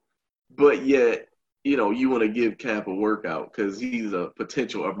starter, but yet, you want to give Cap a workout because he's a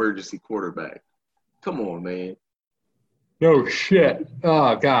potential emergency quarterback. Come on, man. No shit.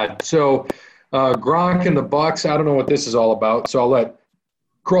 Oh God. So Gronk and the Bucks. I don't know what this is all about. So I'll let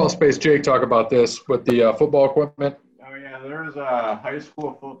Crawl Space Jake talk about this with the football equipment. Oh yeah, there's a high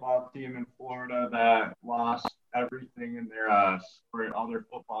school football team in Florida that lost everything in their all their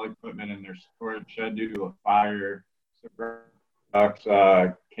football equipment in their storage shed due to a fire. So Bucks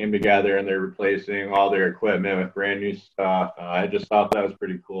came together and they're replacing all their equipment with brand new stuff. I just thought that was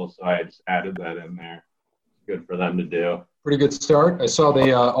pretty cool, so I just added that in there. Good for them to do. Pretty good start. I saw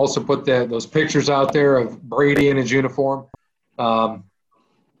they also put those pictures out there of Brady in his uniform.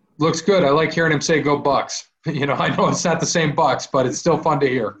 Looks good. I like hearing him say "Go Bucks." I know it's not the same Bucks, but it's still fun to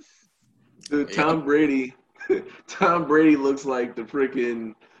hear. Dude, Tom Brady looks like the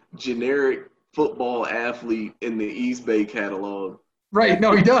freaking generic football athlete in the East Bay catalog. Right?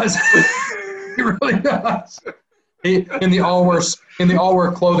 No, he does. He really does. In the all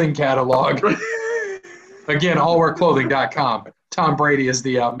wear clothing catalog. Again, allwearclothing.com. Tom Brady is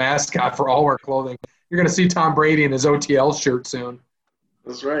the mascot for All Wear Clothing. You're going to see Tom Brady in his OTL shirt soon.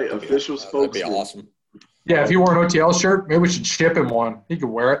 That's right. Official spokesman. That'd be awesome. Yeah, if he wore an OTL shirt, maybe we should ship him one. He could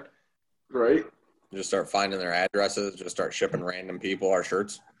wear it. Right. Just start finding their addresses. Just start shipping random people our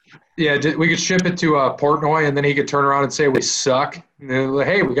shirts. Yeah, we could ship it to Portnoy, and then he could turn around and say we suck. And then,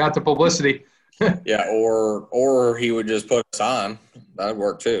 hey, we got the publicity. Yeah, or he would just put us on. That'd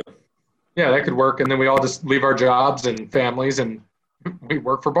work too. Yeah, that could work. And then we all just leave our jobs and families, and we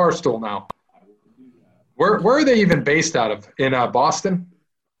work for Barstool now. Where are they even based out of? In Boston?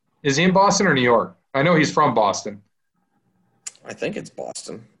 Is he in Boston or New York? I know he's from Boston. I think it's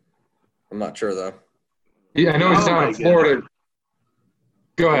Boston. I'm not sure though. Yeah, I know he's down in Florida.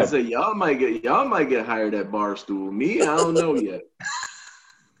 Go ahead. I say y'all might get hired at Barstool. Me, I don't know yet.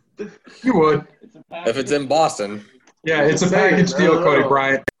 You would. If it's in Boston. Yeah, it's a package deal, Cody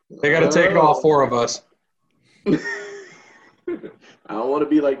Bryant. They got to take all four of us. I don't want to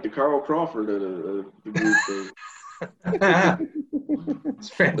be like the Carl Crawford of the group thing. It's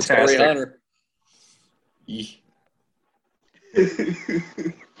fantastic. Hunter.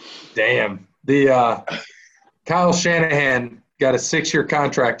 Damn. The Kyle Shanahan got a 6-year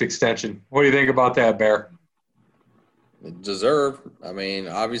contract extension. What do you think about that, Bear? Deserve. I mean,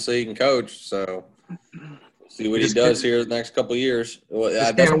 obviously he can coach, so see what he does here the next couple of years. Well,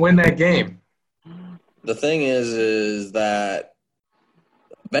 just can't win that game. The thing is that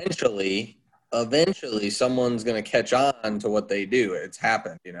eventually someone's going to catch on to what they do. It's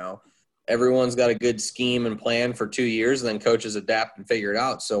happened, Everyone's got a good scheme and plan for 2 years, and then coaches adapt and figure it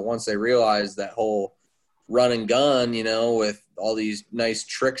out. So once they realize that whole run and gun, with all these nice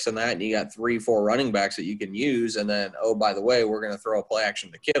tricks and that, and you got 3-4 running backs that you can use, and then, oh, by the way, we're going to throw a play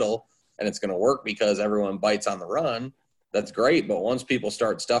action to Kittle, and it's going to work because everyone bites on the run. That's great, but once people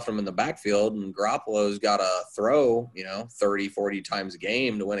start stuffing them in the backfield and Garoppolo's got to throw, 30, 40 times a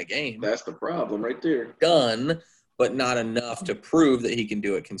game to win a game. That's the problem right there. Done, but not enough to prove that he can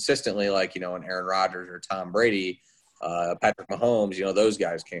do it consistently like, an Aaron Rodgers or Tom Brady, Patrick Mahomes, those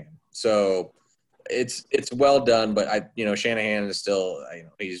guys can. So it's well done, but Shanahan is still,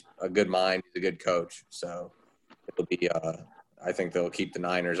 he's a good mind, he's a good coach. So it'll be, I think they'll keep the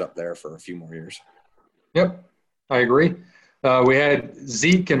Niners up there for a few more years. Yep. I agree. We had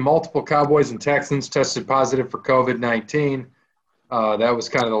Zeke and multiple Cowboys and Texans tested positive for COVID-19. That was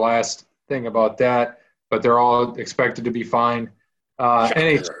kind of the last thing about that, but they're all expected to be fine.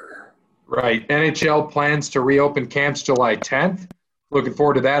 NHL plans to reopen camps July 10th. Looking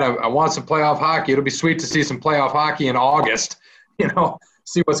forward to that. I want some playoff hockey. It'll be sweet to see some playoff hockey in August,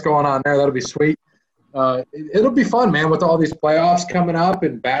 see what's going on there. That'll be sweet. It'll be fun, man, with all these playoffs coming up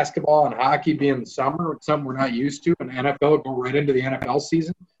and basketball and hockey being the summer. It's something we're not used to, and NFL will go right into the NFL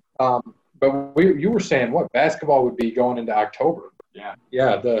season. But you were saying, basketball would be going into October. Yeah.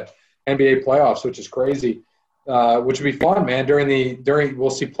 Yeah, the NBA playoffs, which is crazy, which would be fun, man. We'll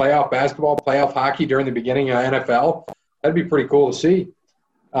see playoff basketball, playoff hockey during the beginning of NFL. That'd be pretty cool to see.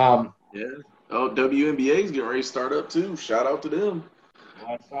 Yeah. Oh, WNBA is getting ready to start up, too. Shout out to them.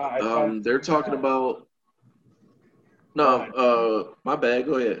 They're talking about – no, my bad.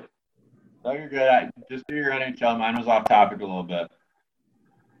 Go ahead. No, you're good. Just do your NHL. Mine was off topic a little bit.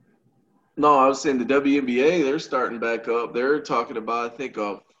 No, I was saying the WNBA, they're starting back up. They're talking about, I think,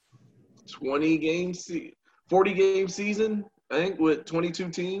 a 40-game season, I think, with 22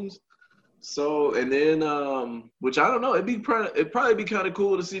 teams. So, and then, which I don't know, it'd probably be kind of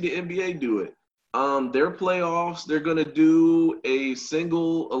cool to see the NBA do it. Their playoffs, they're going to do a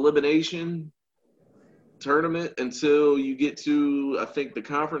single elimination tournament until you get to, I think, the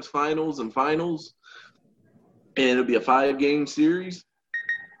conference finals and finals. And it'll be a 5-game series.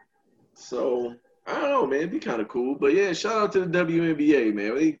 So, I don't know, man. It'd be kind of cool. But, yeah, shout out to the WNBA,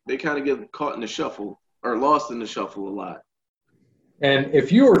 man. They kind of get caught in the shuffle or lost in the shuffle a lot. And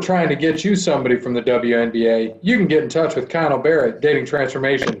if you were trying to get you somebody from the WNBA, you can get in touch with Connell Barrett,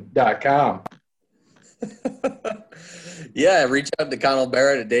 datingtransformation.com. Yeah, reach out to Connell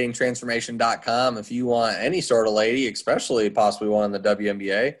Barrett at datingtransformation.com if you want any sort of lady, especially possibly one in the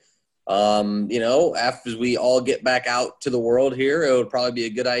WNBA. After we all get back out to the world here, it would probably be a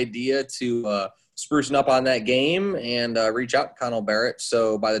good idea to sprucing up on that game and reach out to Connell Barrett.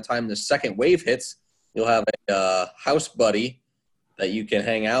 So by the time the second wave hits, you'll have a house buddy that you can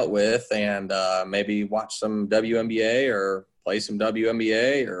hang out with and maybe watch some WNBA or play some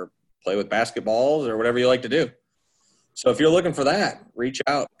WNBA or play with basketballs or whatever you like to do. So if you're looking for that, reach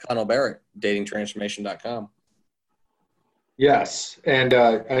out, Connell Barrett, datingtransformation.com. Yes, and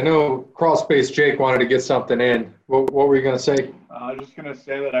I know Crawl Space Jake wanted to get something in. What were you going to say? I was just going to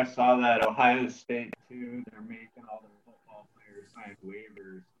say that I saw that Ohio State, too, they're making all their football players sign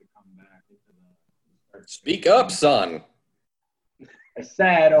waivers to come back into the – Speak up, son. I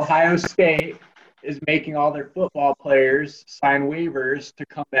said Ohio State is making all their football players sign waivers to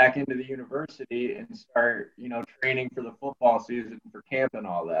come back into the university and start, training for the football season for camp and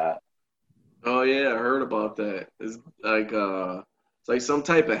all that. Oh yeah, I heard about that. It's like some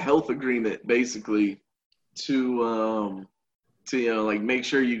type of health agreement, basically, to make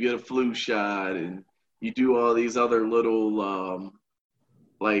sure you get a flu shot and you do all these other little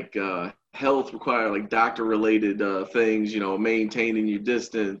health required, like doctor related things, maintaining your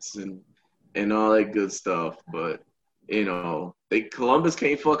distance and all that good stuff. But Columbus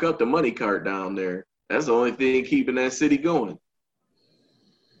can't fuck up the money cart down there. That's the only thing keeping that city going.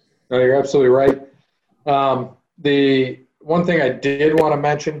 No, you're absolutely right. The one thing I did want to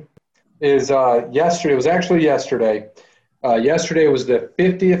mention is yesterday. It was actually yesterday. Yesterday was the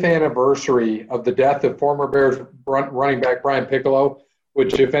 50th anniversary of the death of former Bears running back Brian Piccolo,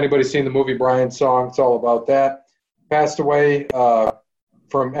 which, if anybody's seen the movie Brian Song, it's all about that. Passed away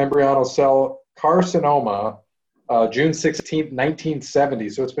from embryonal cell carcinoma June 16th, 1970.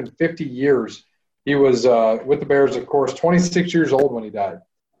 So it's been 50 years. He was with the Bears, of course, 26 years old when he died.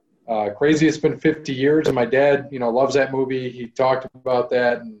 Crazy, it's been 50 years, and my dad, loves that movie. He talked about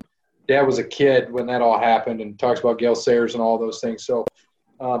that, and Dad was a kid when that all happened, and talks about Gale Sayers and all those things. So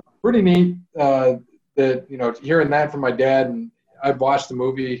pretty neat that, hearing that from my dad, and I've watched the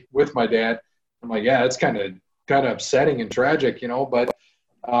movie with my dad. I'm like, yeah, it's kind of upsetting and tragic, but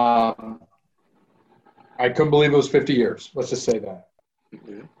I couldn't believe it was 50 years. Let's just say that.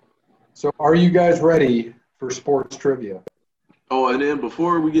 Mm-hmm. So are you guys ready for sports trivia. Oh, and then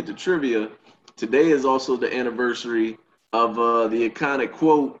before we get to trivia, today is also the anniversary of the iconic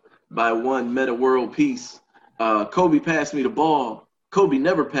quote by one Meta World Peace. Kobe passed me the ball. Kobe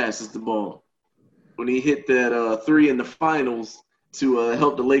never passes the ball. When he hit that three in the finals to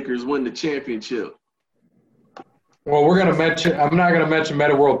help the Lakers win the championship. Well, I'm not going to mention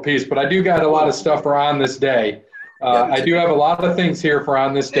Meta World Peace, but I do got a lot of stuff for on this day. I do have a lot of things here for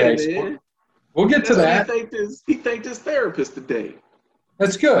on this day. Hey, man. So we'll get to that. He thanked his therapist today.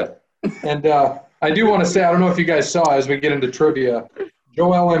 That's good. And I do want to say, I don't know if you guys saw as we get into trivia,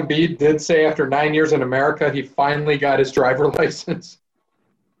 Joel Embiid did say after 9 years in America, he finally got his driver license.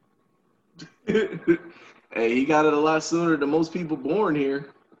 Hey, he got it a lot sooner than most people born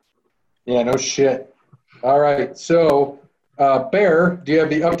here. Yeah, no shit. All right. So, Bear, do you have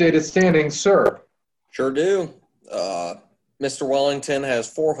the updated standings, sir? Sure do. Mr. Wellington has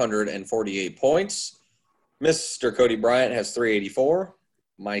 448 points. Mr. Cody Bryant has 384.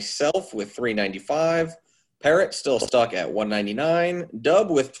 Myself with 395. Parrot still stuck at 199.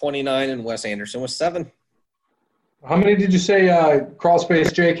 Dub with 29, and Wes Anderson with 7. How many did you say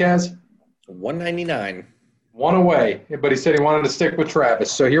Crawlspace Jake has? 199. One away, but he said he wanted to stick with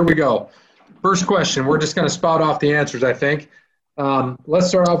Travis. So here we go. First question. We're just going to spout off the answers, I think. Let's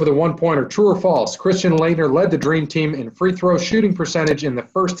start off with a one-pointer. True or false? Christian Laettner led the Dream Team in free throw shooting percentage in the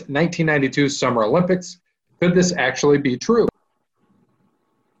first 1992 Summer Olympics. Could this actually be true?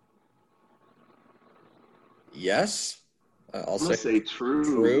 Yes. I'll say true.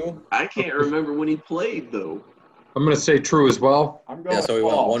 True. I can't remember when he played, though. I'm going to say true as well. I'm going Yeah, so he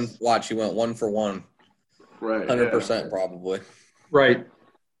went false. one. Watch, he went 1 for 1. Right. 100% probably. Right.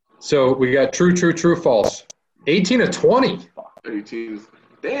 So we got true, false. 18 of 20. 18.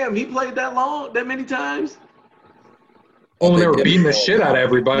 Damn, he played that many times? Oh, and they were beating the shit out of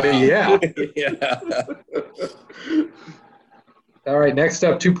everybody. Yeah. Yeah. All right, next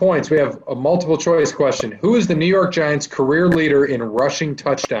up, 2 points. We have a multiple choice question. Who is the New York Giants career leader in rushing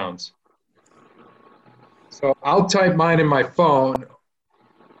touchdowns? So I'll type mine in my phone.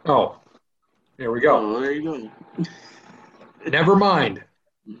 Oh, here we go. Oh, there you go. Never mind.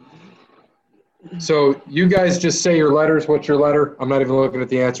 So you guys just say your letters. What's your letter? I'm not even looking at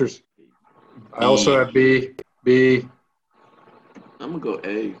the answers. I also have B, B, I'm going to go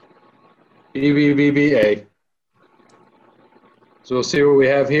A. B, B, B, B, A. So we'll see what we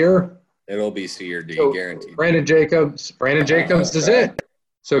have here. It'll be C or D, So, guaranteed. Brandon Jacobs is it.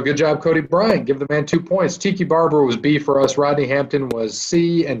 So good job, Cody Bryant. Give the man 2 points. Tiki Barber was B for us. Rodney Hampton was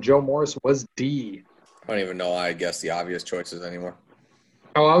C, and Joe Morris was D. I don't even know why I guess the obvious choices anymore.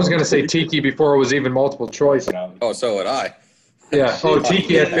 Oh, I was going to say Tiki before it was even multiple choice. Oh, so would I. Yeah. Oh,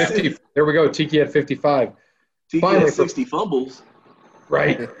 Tiki at 50. There we go. Tiki at 55. Tiki Finally, had 60 fumbles.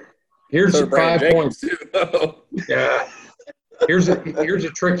 Right. Here's So did 5 Brandon points. Jacobs, too. Yeah. Here's a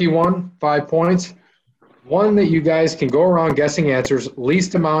tricky one. 5 points. One that you guys can go around guessing answers.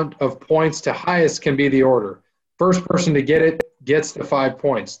 Least amount of points to highest can be the order. First person to get it gets the 5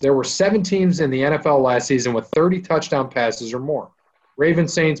 points. There were 7 teams in the NFL last season with 30 touchdown passes or more.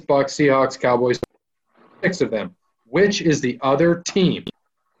 Ravens, Saints, Bucks, Seahawks, Cowboys, 6 of them. Which is the other team?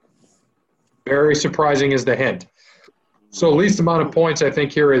 Very surprising is the hint. So least amount of points I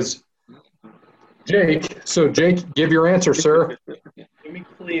think here is Jake. So Jake, give your answer, sir. Give me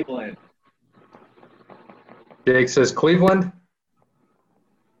Cleveland. Jake says Cleveland.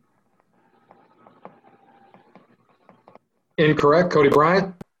 Incorrect. Cody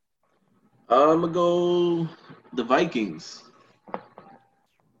Bryant. I'm going to go the Vikings.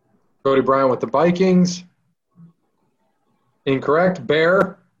 Cody Bryant with the Vikings. Incorrect.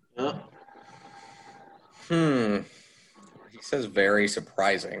 Bear. Yeah. He says very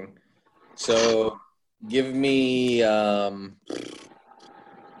surprising. So give me the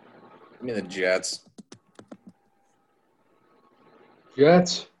Jets.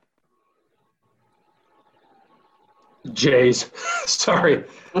 Jets. Jays. Sorry.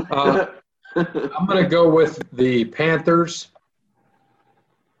 I'm going to go with the Panthers.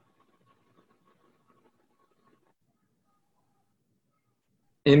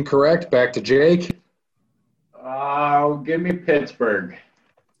 Incorrect. Back to Jake. Give me Pittsburgh.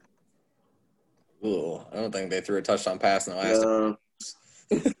 Ooh, I don't think they threw a touchdown pass in the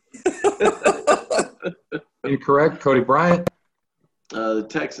last. Incorrect. Cody Bryant. The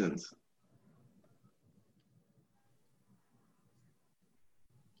Texans.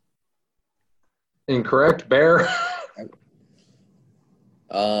 Incorrect. Bear.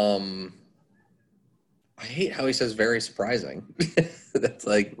 I hate how he says very surprising. That's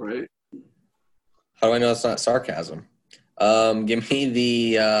like, Right. how do I know it's not sarcasm? Give me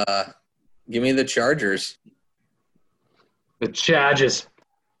the Chargers. The Chargers.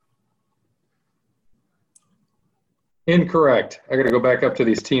 Incorrect. I got to go back up to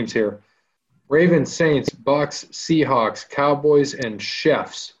these teams here. Ravens, Saints, Bucks, Seahawks, Cowboys, and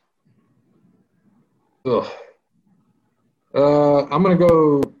Chiefs. Ugh. I'm going to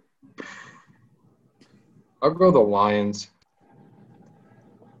go – I'll go the Lions.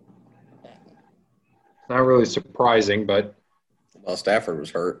 Not really surprising, but – Well, Stafford was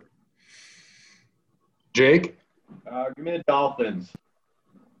hurt. Jake? Give me the Dolphins.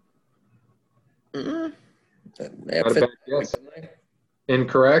 Mm-hmm. Not a bad guess.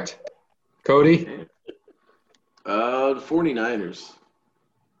 Incorrect. Cody? The 49ers.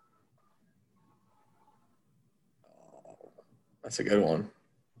 That's a good one.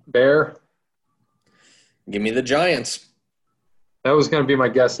 Bear? Give me the Giants. That was going to be my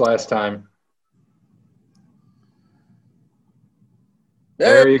guess last time.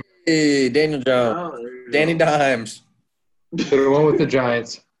 There you go. Hey, Daniel Jones. Oh, there you Danny go. Dimes. Should have went with the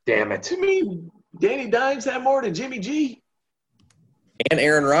Giants. Damn it. You mean Danny Dimes had more than Jimmy G? And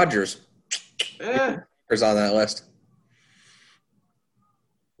Aaron Rodgers. Yeah. Is on that list.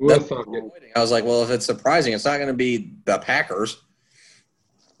 Who would have thunk it? I was like, well, if it's surprising, it's not going to be the Packers.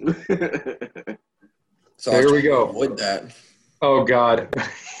 So There we go. Avoid that. Oh, God.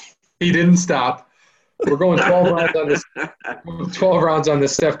 He didn't stop. We're going 12 rounds on this. 12 rounds on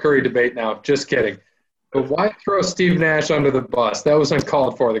this Steph Curry debate now. Just kidding. But why throw Steve Nash under the bus? That was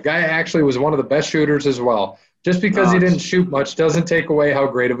uncalled for. The guy actually was one of the best shooters as well. Just because he didn't shoot much doesn't take away how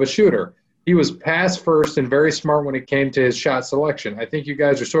great of a shooter. He was pass first and very smart when it came to his shot selection. I think you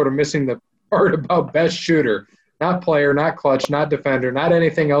guys are sort of missing the part about best shooter. Not player, not clutch, not defender, not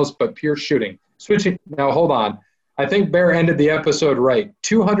anything else but pure shooting. Switching. Now, hold on. I think Bear ended the episode right.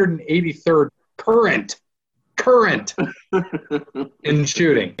 283rd current in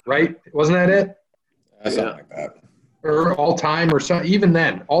shooting, right? Wasn't that it? Something like that. Or all time or so, even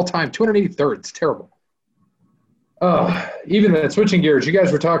then, all time, 283rd. It's terrible. Even then, switching gears, you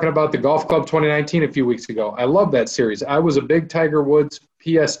guys were talking about the Golf Club 2019 a few weeks ago. I love that series. I was a big Tiger Woods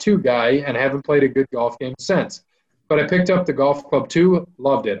PS2 guy and haven't played a good golf game since. But I picked up the Golf Club 2,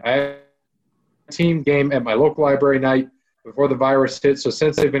 loved it. I had a team game at my local library night before the virus hit, so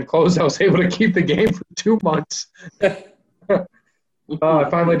since they've been closed, I was able to keep the game for 2 months. I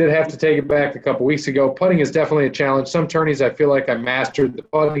finally did have to take it back a couple weeks ago. Putting is definitely a challenge. Some tourneys I feel like I mastered the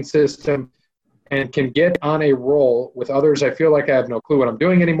putting system and can get on a roll. With others, I feel like I have no clue what I'm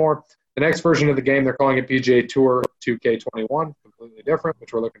doing anymore. The next version of the game, they're calling it PGA Tour 2K21, completely different,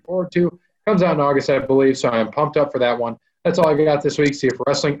 which we're looking forward to. Comes out in August, I believe, so I'm pumped up for that one. That's all I got this week. See you for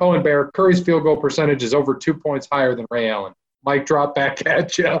wrestling. Oh, and Bear, Curry's field goal percentage is over 2 points higher than Ray Allen. Mic drop back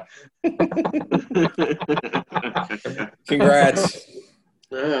at you. Congrats.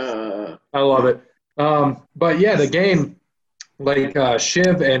 I love it. But, yeah, the game, like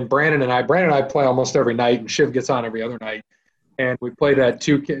Shiv and Brandon and I play almost every night, and Shiv gets on every other night. And we play that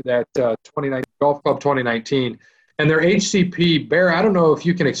 2019 Golf Club 2019. And their HCP, Bear, I don't know if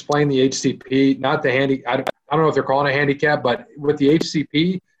you can explain the HCP, not the handy. I don't know if they're calling a handicap, but with the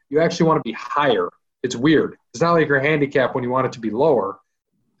HCP, you actually want to be higher. It's weird. It's not like your handicap when you want it to be lower.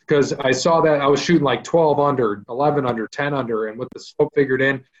 Because I saw that I was shooting like 12 under, 11 under, 10 under, and with the slope figured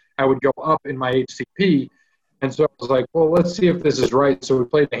in, I would go up in my HCP. And so I was like, well, let's see if this is right. So we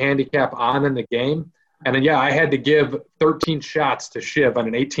played the handicap on in the game. And then, yeah, I had to give 13 shots to Shiv on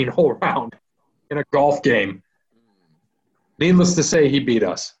an 18-hole round in a golf game. Needless to say, he beat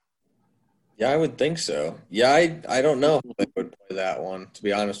us. Yeah, I would think so. Yeah, I don't know if I would play that one, to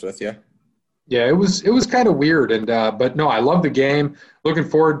be honest with you. Yeah, it was kind of weird, and but no, I love the game. Looking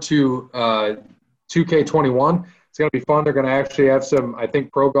forward to 2K21. It's going to be fun. They're going to actually have some, I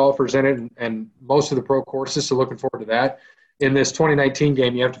think, pro golfers in it, and most of the pro courses. So looking forward to that. In this 2019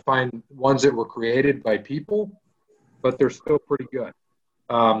 game, you have to find ones that were created by people, but they're still pretty good.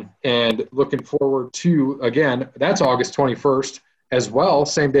 And looking forward to, again, that's August 21st as well,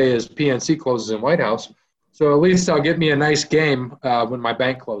 same day as PNC closes in White House. So at least I'll get me a nice game when my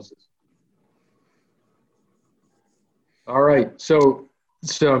bank closes. All right, so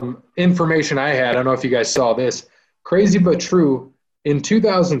some information I had. I don't know if you guys saw this. Crazy but true. In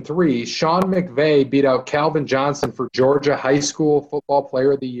 2003, Sean McVay beat out Calvin Johnson for Georgia High School Football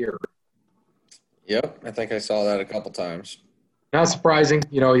Player of the Year. Yep, I think I saw that a couple times. Not surprising.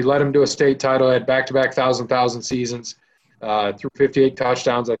 You know, he led him to a state title, had back-to-back 1,000 seasons, threw 58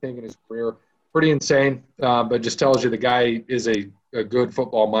 touchdowns, I think, in his career. Pretty insane, but just tells you the guy is a good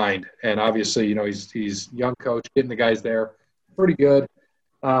football mind. And obviously, you know, he's young coach, getting the guys there. Pretty good.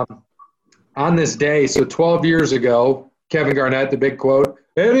 On this day, so 12 years ago, Kevin Garnett, the big quote,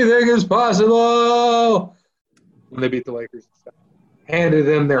 "Anything is possible." when they beat the Lakers. Handed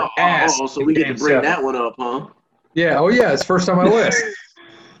them their ass. So we get to bring that one up, huh? Yeah. Oh, yeah. It's first on my list.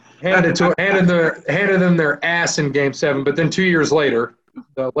 handed them their ass in Game 7. But then 2 years later,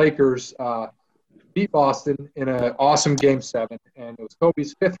 the Lakers beat Boston in an awesome Game 7, and it was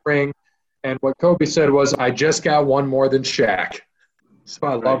Kobe's 5th ring. And what Kobe said was, "I just got one more than Shaq." So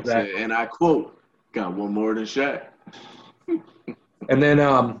I love that. And I quote, "Got one more than Shaq." And then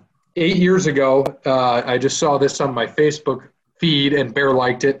 8 years ago, I just saw this on my Facebook feed, and Bear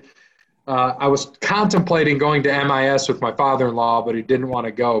liked it. I was contemplating going to MIS with my father-in-law, but he didn't want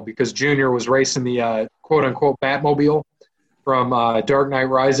to go because Junior was racing the quote-unquote Batmobile from Dark Knight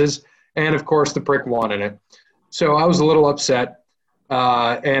Rises, and, of course, the prick won in it. So I was a little upset,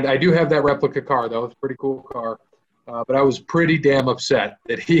 and I do have that replica car, though. It's a pretty cool car, but I was pretty damn upset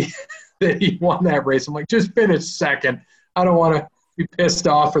that he won that race. I'm like, just finish second. I don't want to be pissed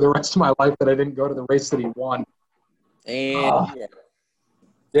off for the rest of my life that I didn't go to the race that he won. And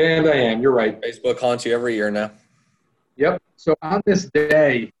And I am. You're right. Facebook haunts you every year now. Yep. So on this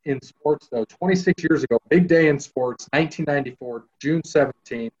day in sports, though, 26 years ago, big day in sports, 1994, June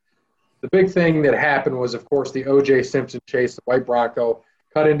 17th, the big thing that happened was, of course, the O.J. Simpson chase, the White Bronco,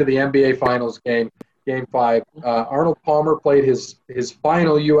 cut into the NBA Finals game, Game 5. Arnold Palmer played his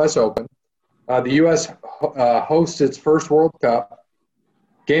final U.S. Open. The U.S. hosts its first World Cup.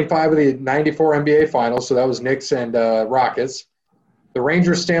 Game 5 of the 94 NBA Finals, so that was Knicks and Rockets. The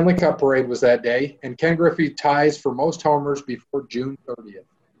Rangers Stanley Cup parade was that day, and Ken Griffey ties for most homers before June 30th.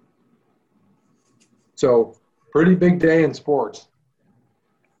 So, pretty big day in sports.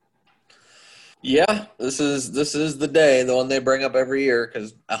 Yeah, this is the day, the one they bring up every year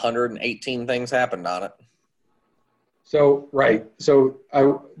because 118 things happened on it. So, right. So,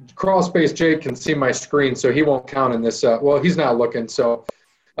 Crawl Space Jake can see my screen, so he won't count in this. Well, he's not looking, so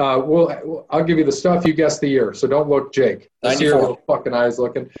I'll give you the stuff. You guess the year, so don't look, Jake. I see your little fucking eyes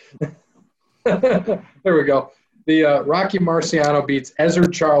looking. There we go. The Rocky Marciano beats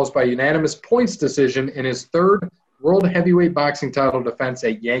Ezzard Charles by unanimous points decision in his third World Heavyweight Boxing title defense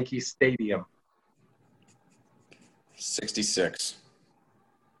at Yankee Stadium. 66.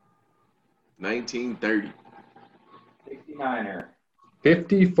 1930. 69er.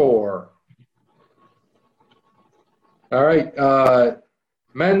 54. All right.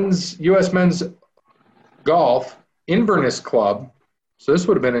 U.S. men's golf, Inverness Club. So this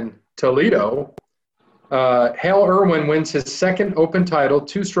would have been in Toledo. Hale Irwin wins his second Open title,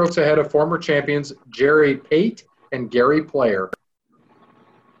 2 strokes ahead of former champions Jerry Pate and Gary Player.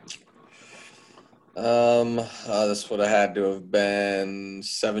 This would have had to have been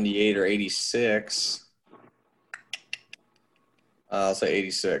 78 or 86. I'll say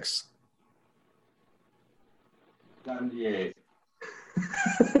 86. 78.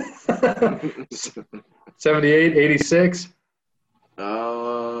 78, 86.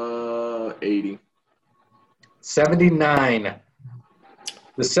 80. 79.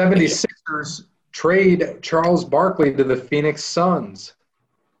 The 76ers trade Charles Barkley to the Phoenix Suns.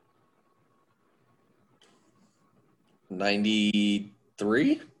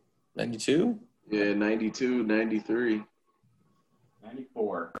 93? 92? Yeah, 92, 93.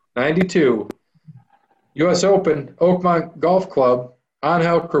 94. 92. U.S. Open, Oakmont Golf Club.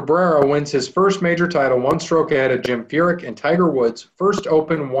 Angel Cabrera wins his first major title, 1 stroke ahead of Jim Furyk and Tiger Woods. First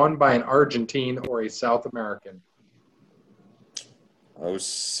Open won by an Argentine or a South American.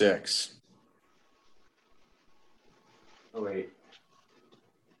 06. 08.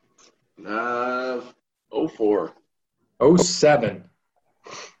 04. 07.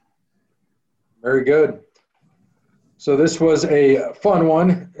 Very good. So this was a fun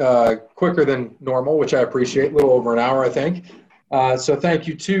one, quicker than normal, which I appreciate, a little over an hour, I think. So thank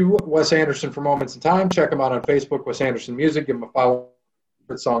you to Wes Anderson for Moments in Time. Check him out on Facebook, Wes Anderson Music. Give him a follow.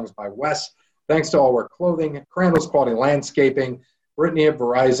 Songs by Wes. Thanks to All Wear Clothing, Crandall's Quality Landscaping, Brittany at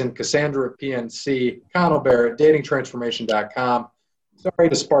Verizon, Cassandra at PNC, Connell Barrett, datingtransformation.com. Sorry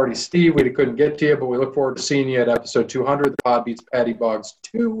to Sparty Steve, we couldn't get to you, but we look forward to seeing you at episode 200. The Pod Beats Patty Boggs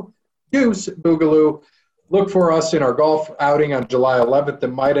 2. Deuce Boogaloo. Look for us in our golf outing on July 11th. It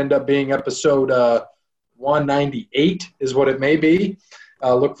might end up being episode 198 is what it may be.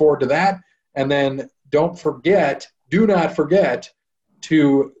 Look forward to that. And then do not forget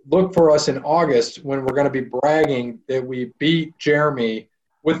to look for us in August when we're going to be bragging that we beat Jeremy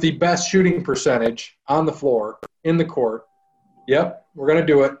with the best shooting percentage on the floor, in the court. Yep, we're going to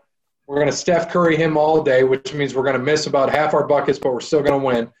do it. We're going to Steph Curry him all day, which means we're going to miss about half our buckets, but we're still going to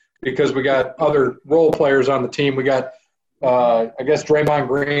win because we got other role players on the team. We got, I guess, Draymond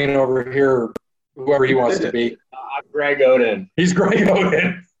Green over here, whoever he wants to be. Greg Oden. He's Greg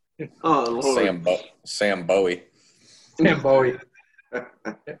Oden. Oh, Lord. Sam Bowie. Sam Bowie.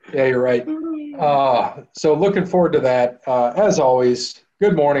 Yeah, you're right. So looking forward to that. As always,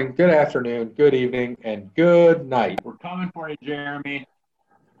 good morning, good afternoon, good evening, and good night. We're coming for you, Jeremy.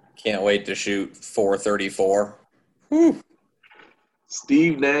 Can't wait to shoot 434.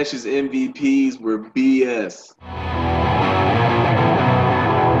 Steve Nash's MVPs were BS.